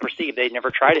 You go to Pristique. They've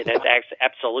never tried it. That's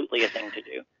absolutely a thing to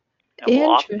do.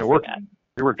 Interesting.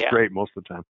 It works great most of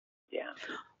the time. Yeah.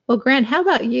 Well, Grant, how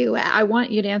about you? I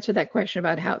want you to answer that question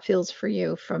about how it feels for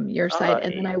you from your side,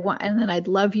 and then I'd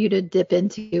love you to dip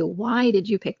into why did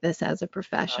you pick this as a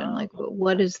profession?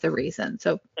 What is the reason?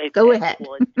 So go ahead.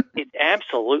 Well, it's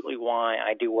absolutely why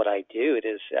I do what I do. It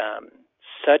is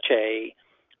such a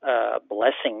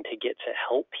blessing to get to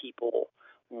help people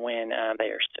when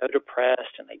they are so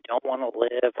depressed and they don't want to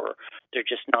live, or they're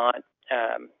just not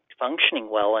functioning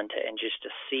well, and just to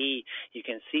see, you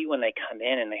can see when they come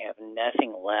in and they have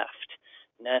nothing left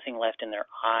in their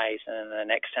eyes, and then the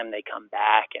next time they come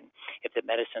back, and if the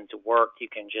medicine's worked, you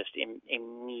can just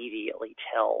immediately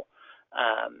tell.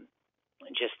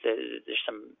 There's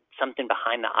something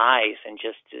behind the eyes, and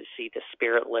just to see the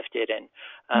spirit lifted, and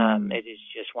it is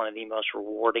just one of the most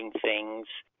rewarding things.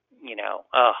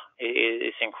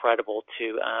 It's incredible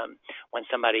to when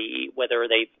somebody, whether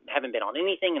they haven't been on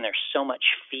anything and there's so much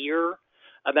fear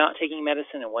about taking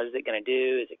medicine, and what is it going to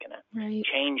do? Is it going to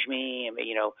change me? And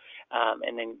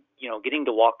then getting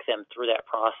to walk them through that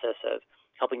process of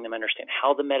helping them understand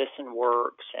how the medicine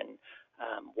works, and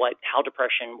how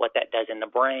depression, what that does in the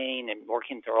brain, and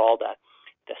working through all the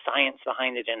science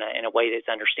behind it in a way that's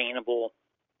understandable,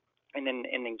 and then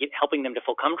helping them to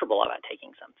feel comfortable about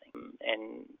taking something,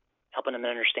 and helping them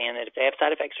understand that if they have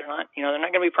side effects or not, they're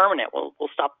not going to be permanent.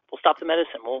 We'll stop the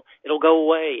medicine. It'll go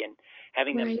away, and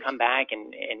having them come back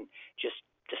and just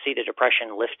to see the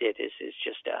depression lifted is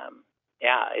just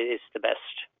it's the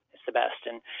best. It's the best.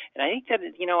 And I think that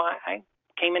I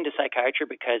came into psychiatry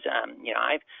because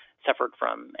I've suffered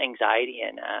from anxiety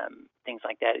and things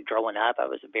like that growing up. I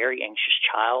was a very anxious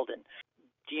child, and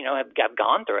I've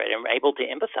gone through it and able to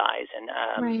empathize, and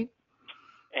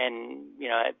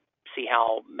see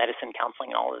how medicine,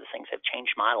 counseling, and all of those things have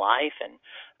changed my life, and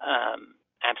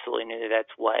absolutely knew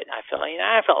that's what I felt.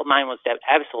 I felt mine was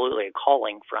absolutely a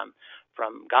calling from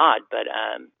God, but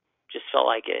just felt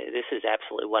like this is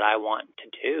absolutely what I want to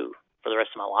do for the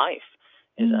rest of my life,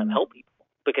 is help people,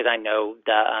 because I know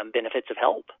the benefits of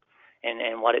help,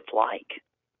 and what it's like,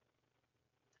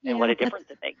 and what a difference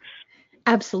it makes.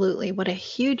 Absolutely. What a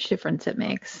huge difference it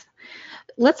makes.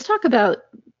 Let's talk about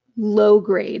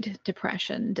low-grade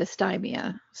depression,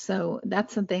 dysthymia. So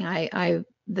that's something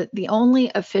the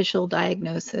only official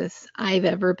diagnosis I've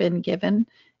ever been given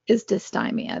is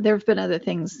dysthymia. There have been other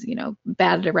things,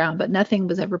 batted around, but nothing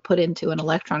was ever put into an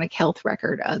electronic health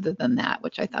record other than that,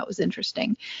 which I thought was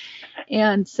interesting.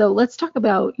 And so let's talk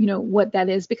about, what that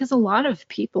is, because a lot of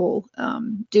people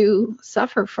do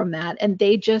suffer from that, and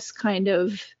they just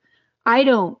I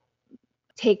don't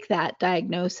take that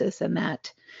diagnosis and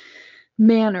that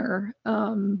manner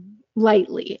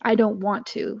lightly. I don't want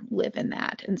to live in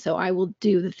that. And so I will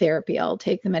do the therapy, I'll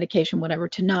take the medication, whatever,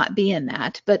 to not be in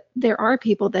that. But there are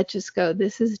people that just go,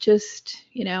 this is just,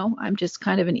 I'm just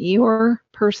kind of an Eeyore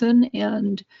person,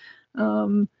 and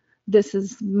this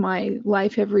is my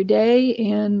life every day,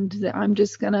 and I'm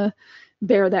just going to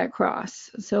bear that cross.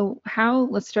 So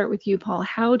let's start with you, Paul.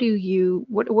 How do you,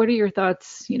 what are your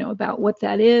thoughts, about what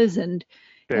that is, and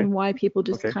why people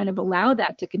just kind of allow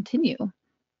that to continue?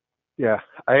 Yeah,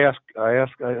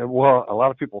 well, a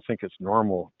lot of people think it's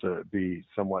normal to be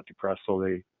somewhat depressed, so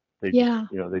they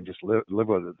just live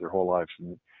with it their whole lives,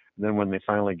 and then when they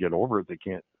finally get over it, they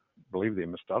can't believe they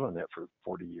missed out on that for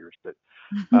 40 years. But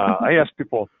I ask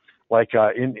people, like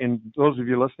in those of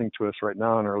you listening to us right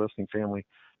now in our listening family,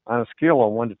 on a scale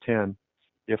of 1 to 10,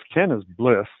 if 10 is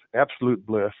bliss, absolute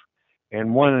bliss,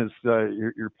 and 1 is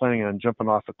you're planning on jumping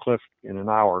off a cliff in an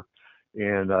hour,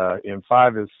 and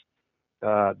 5 is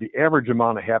the average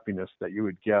amount of happiness that you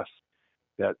would guess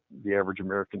that the average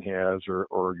American has, or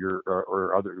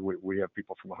other. We have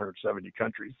people from 170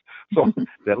 countries, so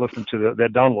that listen to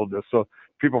that download this. So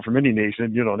people from any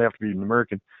nation, you don't have to be an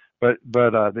American, but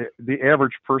the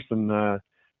average person that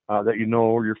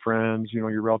your friends,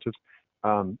 your relatives,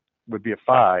 would be a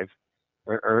 5.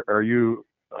 Are you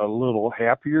a little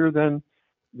happier than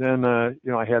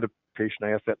I had a patient,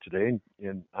 I asked that today,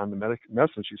 and on the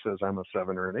medicine she says I'm a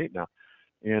 7 or an 8 now.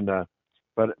 And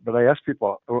but I ask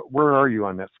people, where are you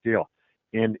on that scale?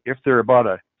 And if they're about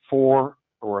a 4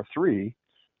 or a 3,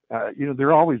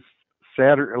 they're always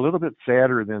sadder, a little bit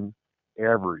sadder than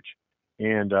average.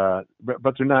 And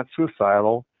but they're not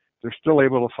suicidal. They're still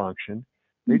able to function.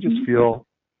 They just feel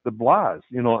the blahs.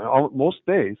 Most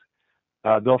days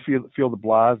they'll feel the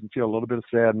blahs and feel a little bit of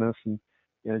sadness, and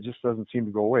it just doesn't seem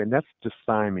to go away. And that's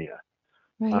dysthymia.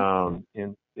 Right.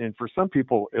 And for some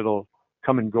people it'll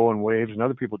come and go in waves, and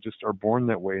other people just are born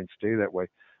that way and stay that way.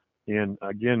 And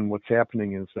again, what's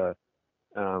happening is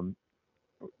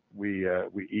we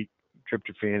eat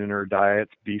tryptophan in our diet.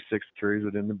 B6 carries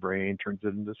it in the brain, turns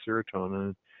it into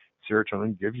serotonin.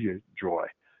 Serotonin gives you joy,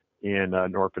 and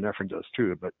norepinephrine does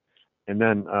too. And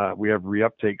then we have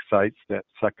reuptake sites that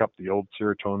suck up the old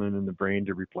serotonin in the brain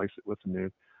to replace it with the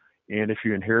new. And if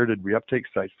you inherited reuptake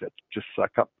sites that just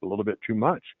suck up a little bit too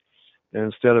much, and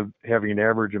instead of having an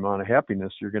average amount of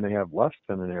happiness, you're going to have less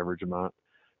than an average amount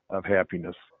of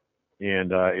happiness,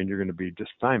 and you're going to be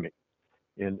dysthymic.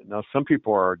 And now some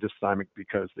people are dysthymic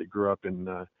because they grew up in,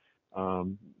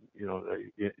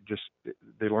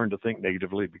 they learned to think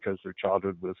negatively because their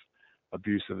childhood was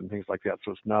abusive and things like that.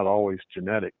 So it's not always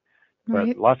genetic, but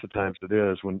Right. lots of times it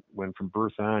is. When from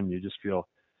birth on you just feel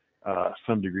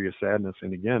some degree of sadness.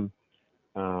 And again,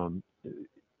 um,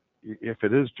 if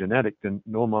it is genetic, then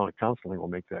no amount of counseling will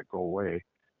make that go away.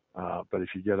 But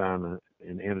if you get on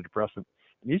an antidepressant,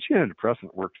 and each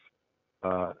antidepressant works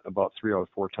about 3 out of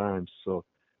 4 times. So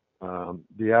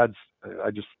the odds,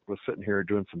 I just was sitting here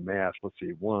doing some math. Let's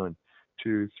see, 1,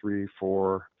 2, 3,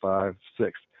 4, 5,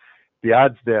 6. The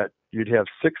odds that you'd have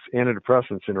 6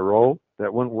 antidepressants in a row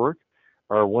that wouldn't work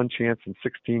are 1 chance in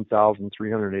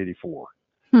 16,384.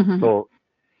 So,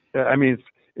 I mean,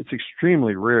 it's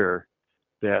extremely rare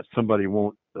that somebody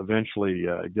won't eventually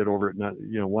get over it. Not,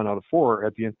 1 out of 4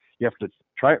 at the end. You have to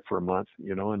try it for a month,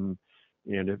 and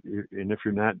if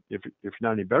you're not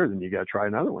any better, then you got to try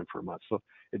another one for a month. So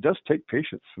it does take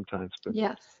patience sometimes. But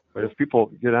Yes. but if people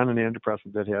get on an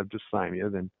antidepressant that have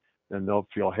dysthymia, then they'll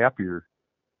feel happier,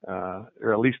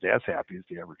 or at least as happy as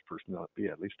the average person. They'll be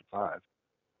at least a 5.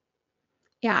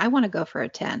 Yeah, I want to go for a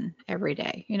 10 every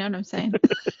day. You know what I'm saying?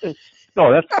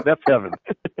 No, that's heaven.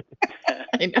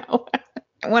 I know.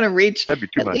 I want to reach That'd be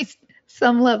too at much. least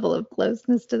some level of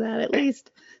closeness to that, at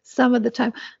least some of the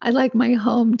time. I like my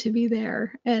home to be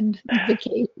there, and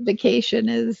vacation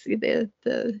is because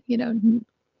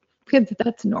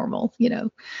that's normal.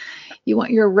 You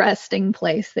want your resting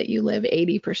place that you live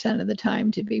 80% of the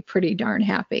time to be pretty darn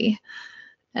happy.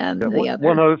 And Yeah, the other.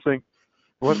 one other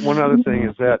thing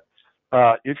is that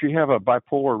if you have a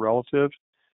bipolar relative,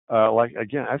 like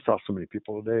again, I saw so many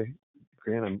people today.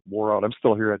 Grant, I'm wore out. I'm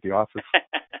still here at the office.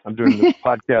 I'm doing this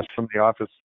podcast from the office,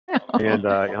 and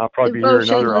I'll probably be here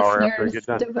another hour after I get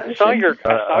done. I saw your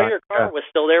car was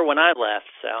still there when I left,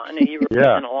 so I knew you were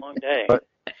having a long day.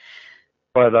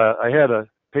 But I had a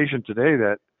patient today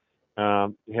that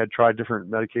had tried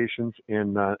different medications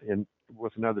and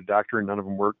with another doctor, and none of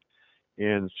them worked.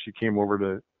 And she came over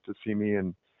to see me,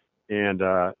 and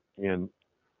I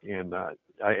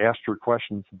asked her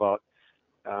questions about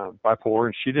bipolar,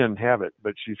 and she didn't have it,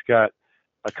 but she's got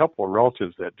a couple of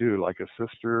relatives that do, like a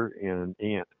sister and an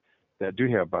aunt that do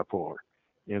have bipolar.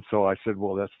 And so I said,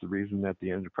 well, that's the reason that the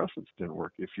antidepressants didn't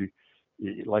work. If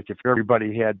if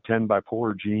everybody had 10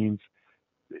 bipolar genes,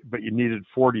 but you needed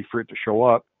 40 for it to show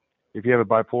up, if you have a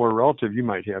bipolar relative, you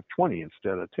might have 20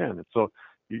 instead of 10. And so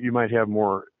you might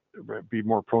be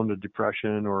more prone to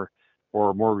depression or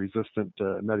more resistant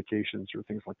to medications or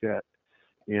things like that.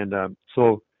 And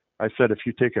so I said, if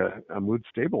you take a mood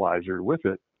stabilizer with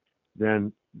it,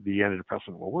 then the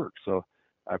antidepressant will work. So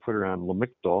I put her on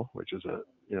Lamictal, which is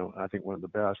I think one of the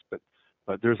best, but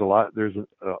there's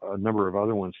a number of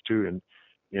other ones too.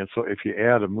 And so if you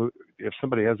add if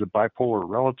somebody has a bipolar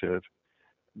relative,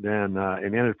 then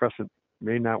an antidepressant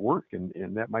may not work,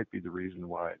 and that might be the reason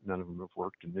why none of them have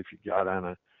worked. And if you got on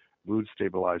a mood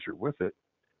stabilizer with it,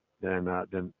 then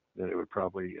it would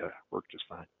probably work just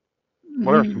fine. Mm-hmm.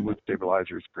 What are some mood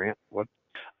stabilizers, Grant? What?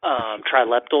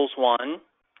 Trileptal's one.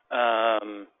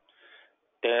 Trileptal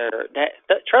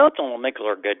and Lamictal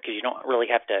are good because you don't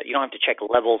have to check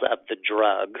levels of the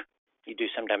drug. You do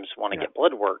sometimes want to get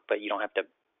blood work, but you don't have to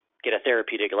get a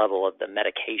therapeutic level of the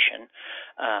medication.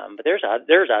 But there's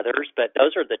others, but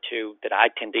those are the two that I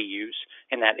tend to use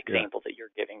in that example that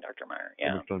you're giving, Dr. Meier.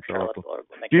 Yeah.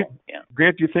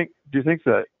 Grant, do you think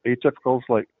the atypicals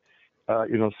like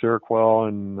Seroquel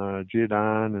and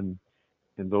Geodon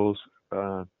and those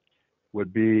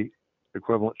would be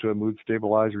equivalent to a mood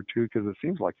stabilizer too? Because it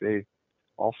seems like they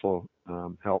also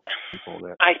help people.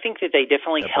 I think that they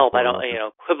definitely help. I don't,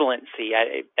 equivalency.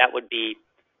 That would be,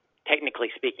 technically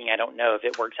speaking, I don't know if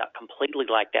it works out completely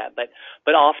like that, but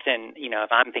often,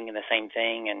 if I'm thinking the same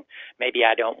thing, and maybe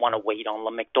I don't want to wait on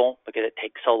Lamictal because it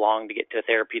takes so long to get to a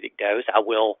therapeutic dose, I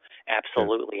will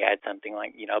absolutely add something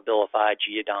like Abilify,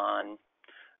 Geodon,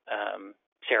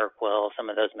 Seroquel, some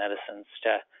of those medicines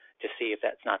to see if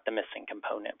that's not the missing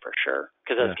component for sure,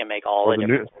 because those can make all the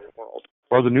difference in the world.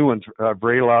 Or the new ones,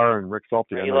 Vraylar and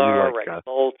Rexulti.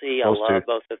 Rexulti, I love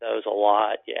both of those a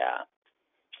lot. Yeah.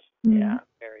 Mm-hmm. Yeah,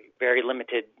 very, very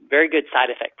limited, very good side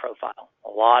effect profile. A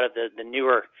lot of the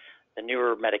newer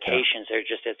medications, they're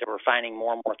just, as they're finding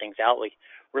more and more things out, like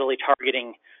really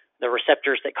targeting the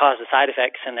receptors that cause the side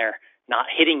effects, and they're not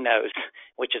hitting those,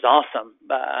 which is awesome.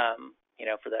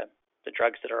 For the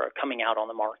drugs that are coming out on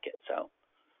the market. So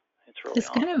it's really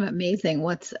awesome. Kind of amazing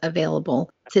what's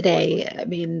available today. I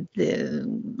mean,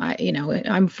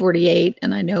 I'm 48,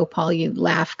 and I know, Paul, you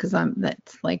laugh because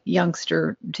that's like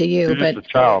youngster to you, You're just a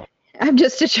child. I'm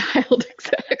just a child,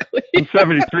 exactly. I'm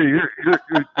 73.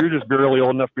 You're just barely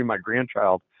old enough to be my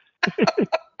grandchild.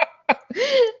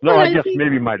 No, But I I guess think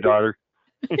maybe my daughter.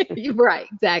 right,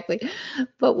 exactly.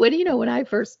 But when I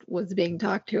first was being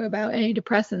talked to about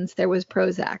antidepressants, there was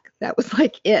Prozac. That was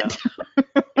like Yeah. it.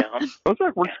 Yeah.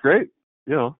 Prozac works great.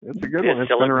 It's a good It's one. It's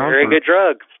still a been around very for good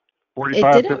drug.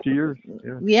 45, 50 years.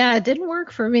 Yeah. Yeah, it didn't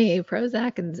work for me.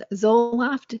 Prozac and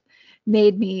Zoloft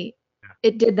made me,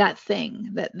 it did that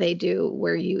thing that they do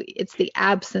where it's the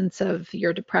absence of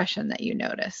your depression that you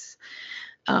notice.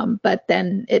 But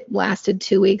then it lasted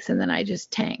 2 weeks and then I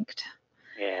just tanked.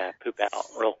 Yeah, poop out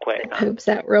real quick. It poops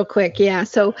out real quick. Yeah.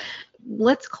 So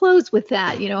let's close with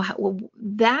that.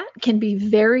 That can be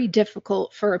very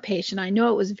difficult for a patient. I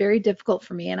know it was very difficult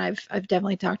for me, and I've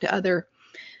definitely talked to other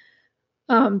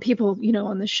people,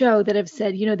 on the show that have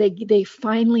said, they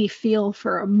finally feel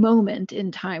for a moment in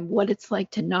time what it's like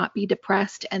to not be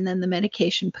depressed, and then the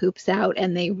medication poops out,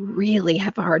 and they really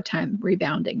have a hard time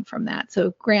rebounding from that.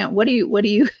 So, Grant,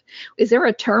 is there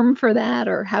a term for that,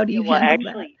 or how do you Well, handle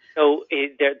actually, so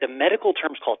the medical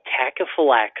term is called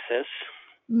tachyphylaxis.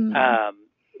 that?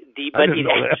 I didn't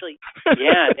know that.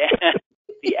 Yeah,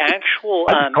 the actual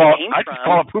I just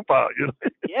call it poop out.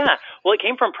 Yeah, well, it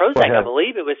came from Prozac. I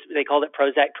believe they called it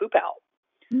Prozac poop out.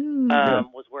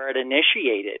 Was where it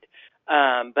initiated.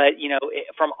 But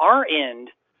from our end,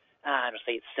 I don't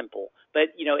say it's simple, but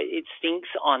it stinks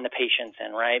on the patient's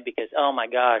end, right? Because oh my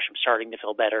gosh, I'm starting to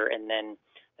feel better, and then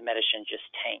the medicine just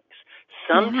tanks.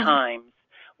 Sometimes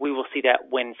we will see that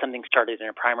when something started in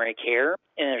a primary care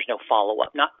and there's no follow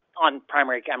up. Not on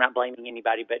primary care. I'm not blaming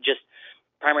anybody, but just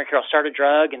primary care will start a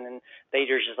drug, and then they're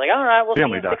just like, all right, we'll see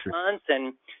you in 6 months,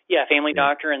 and family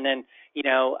doctor, and then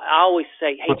I always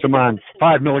say, hey, put them on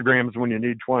 5 milligrams when you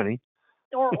need 20,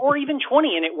 or even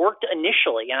 20, and it worked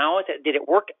initially. And I always said, did it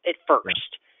work at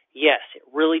first? Yes, it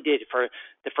really did for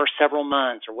the first several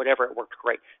months or whatever. It worked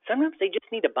great. Sometimes they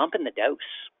just need a bump in the dose,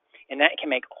 and that can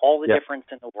make all the difference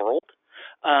in the world.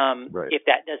 If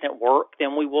that doesn't work,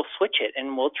 then we will switch it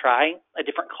and we'll try a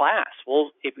different class.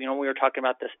 If we were talking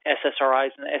about the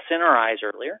SSRIs and the SNRIs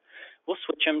earlier, we'll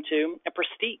switch them to a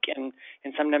Prestique, and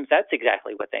sometimes that's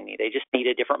exactly what they need. They just need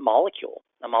a different molecule,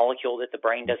 a molecule that the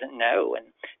brain doesn't know and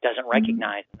doesn't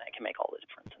recognize, and that can make all the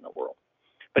difference in the world.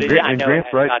 But I know it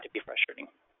has got to be frustrating.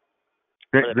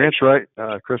 Grant's right,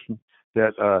 Kristen,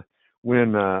 that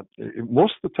when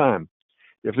most of the time,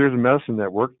 if there's a medicine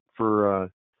that worked for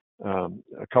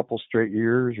a couple straight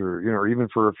years, or even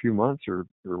for a few months or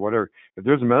whatever, if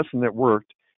there's a medicine that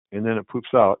worked and then it poops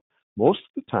out, most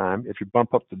of the time, if you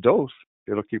bump up the dose,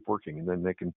 it'll keep working, and then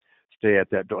they can stay at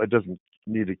that dose. It doesn't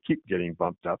need to keep getting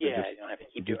bumped up. Yeah, you don't have to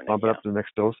keep doing it. Bump it up to the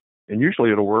next dose, and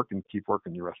usually it'll work and keep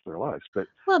working the rest of their lives. But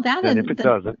then if it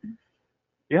doesn't,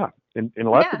 and a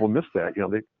lot of people miss that.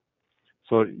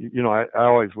 I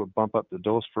always would bump up the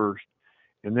dose first,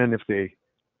 and then if they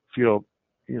feel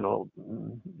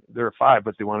they're a 5,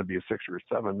 but they want to be a 6 or a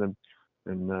 7, then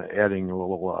adding a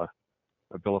little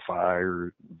Abilify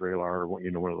or Vraylar, or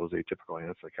one of those atypical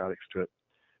antipsychotics to it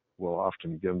will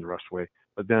often give them the rest away.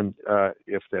 But then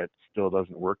if that still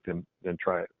doesn't work, then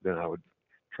try it. Then I would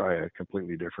try a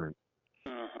completely different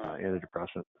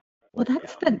antidepressant. Well,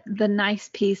 that's the nice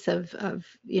piece of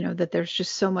that there's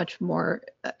just so much more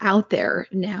out there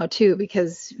now too,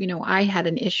 because I had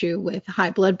an issue with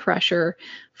high blood pressure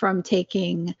from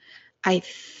taking, I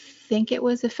think it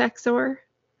was Effexor.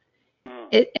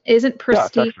 It isn't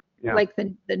Prestige, like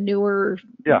the newer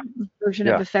version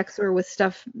of Effexor with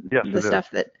stuff,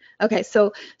 stuff that. Okay,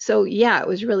 so it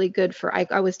was really good for.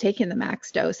 I was taking the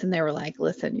max dose, and they were like,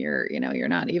 "Listen, you're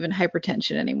not even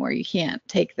hypertension anymore. You can't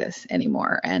take this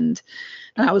anymore." And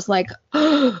I was like,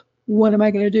 oh, "What am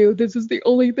I going to do? This is the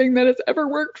only thing that has ever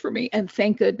worked for me." And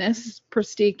thank goodness,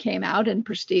 Prestige came out, and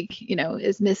Prestige,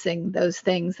 is missing those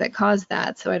things that cause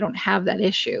that, so I don't have that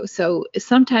issue. So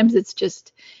sometimes it's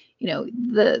just.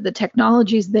 The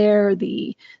technology's there,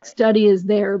 the study is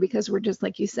there, because we're just,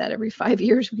 like you said, every 5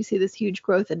 years we see this huge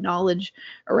growth in knowledge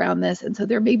around this. And so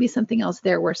there may be something else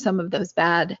there where some of those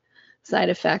bad side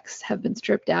effects have been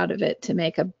stripped out of it to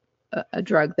make a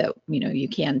drug that, you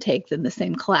can take in the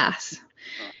same class.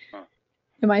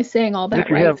 Am I saying all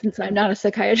that right, since I'm not a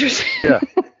psychiatrist? Yeah.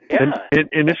 And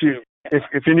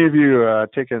if any of you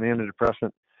take an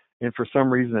antidepressant and for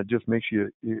some reason it just makes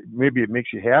you, maybe it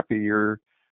makes you happy,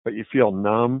 but you feel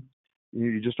numb,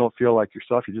 you just don't feel like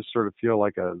yourself, you just sort of feel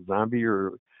like a zombie,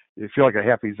 or you feel like a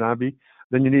happy zombie,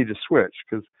 then you need to switch,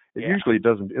 because it usually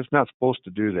doesn't, it's not supposed to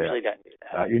do that. Usually doesn't do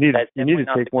that. You need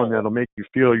to take one that'll make you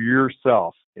feel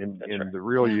yourself in the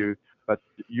real you, but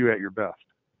you at your best.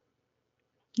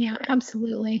 Yeah,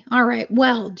 absolutely. All right.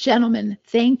 Well, gentlemen,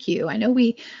 thank you. I know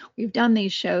we've done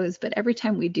these shows, but every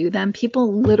time we do them,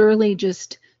 people literally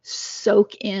just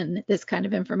soak in this kind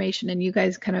of information, and you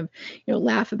guys kind of,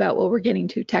 laugh about, well, we're getting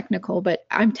too technical, but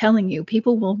I'm telling you,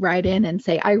 people will write in and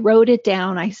say, I wrote it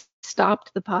down. I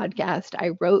stopped the podcast.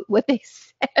 I wrote what they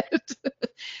said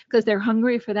because they're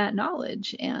hungry for that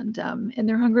knowledge, and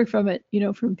they're hungry from it,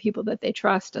 from people that they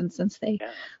trust. And since they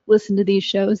listen to these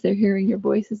shows, they're hearing your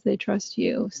voices, they trust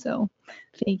you. So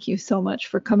thank you so much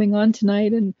for coming on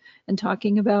tonight and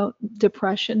talking about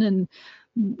depression and,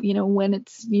 when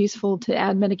it's useful to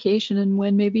add medication and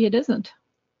when maybe it isn't.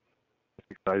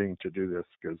 It's exciting to do this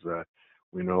because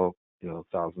we know,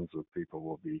 thousands of people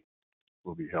will be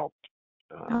helped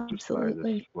just by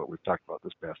this, what we've talked about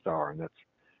this past hour, and that's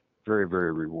very,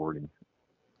 very rewarding.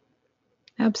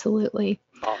 Absolutely.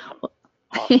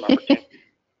 Awesome.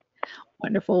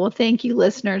 Wonderful. Well, thank you,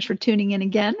 listeners, for tuning in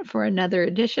again for another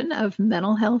edition of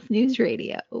Mental Health News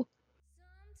Radio.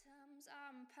 Sometimes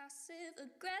I'm passive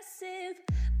aggressive,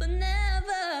 but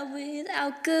never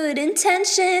without good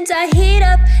intentions. I heat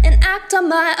up and act on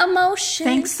my emotions.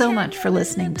 Thanks so much for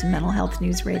listening to Mental Health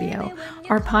News Radio.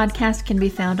 Our podcast can be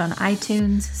found on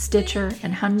iTunes, Stitcher,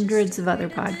 and hundreds of other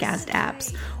podcast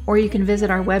apps, or you can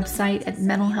visit our website at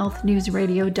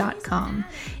mentalhealthnewsradio.com.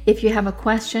 If you have a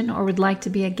question or would like to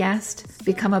be a guest,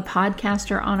 become a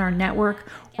podcaster on our network,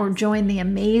 or join the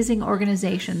amazing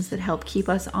organizations that help keep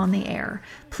us on the air,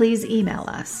 please email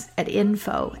us at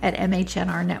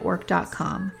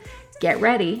info@mhnrnetwork.com. Get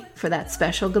ready for that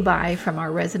special goodbye from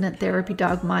our resident therapy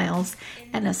dog, Miles,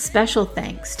 and a special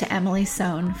thanks to Emily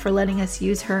Sohn for letting us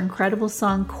use her incredible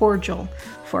song, Cordial,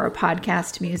 for our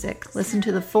podcast music. Listen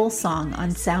to the full song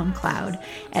on SoundCloud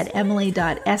at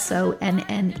emily.sonne.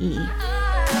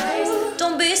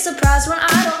 Don't be surprised when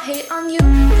I don't hate on you.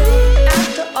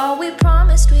 After all, we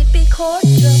promised we'd be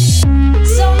cordial.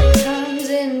 Sometimes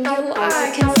in you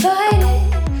I can fight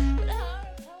it.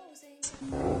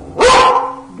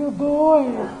 Good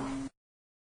boy.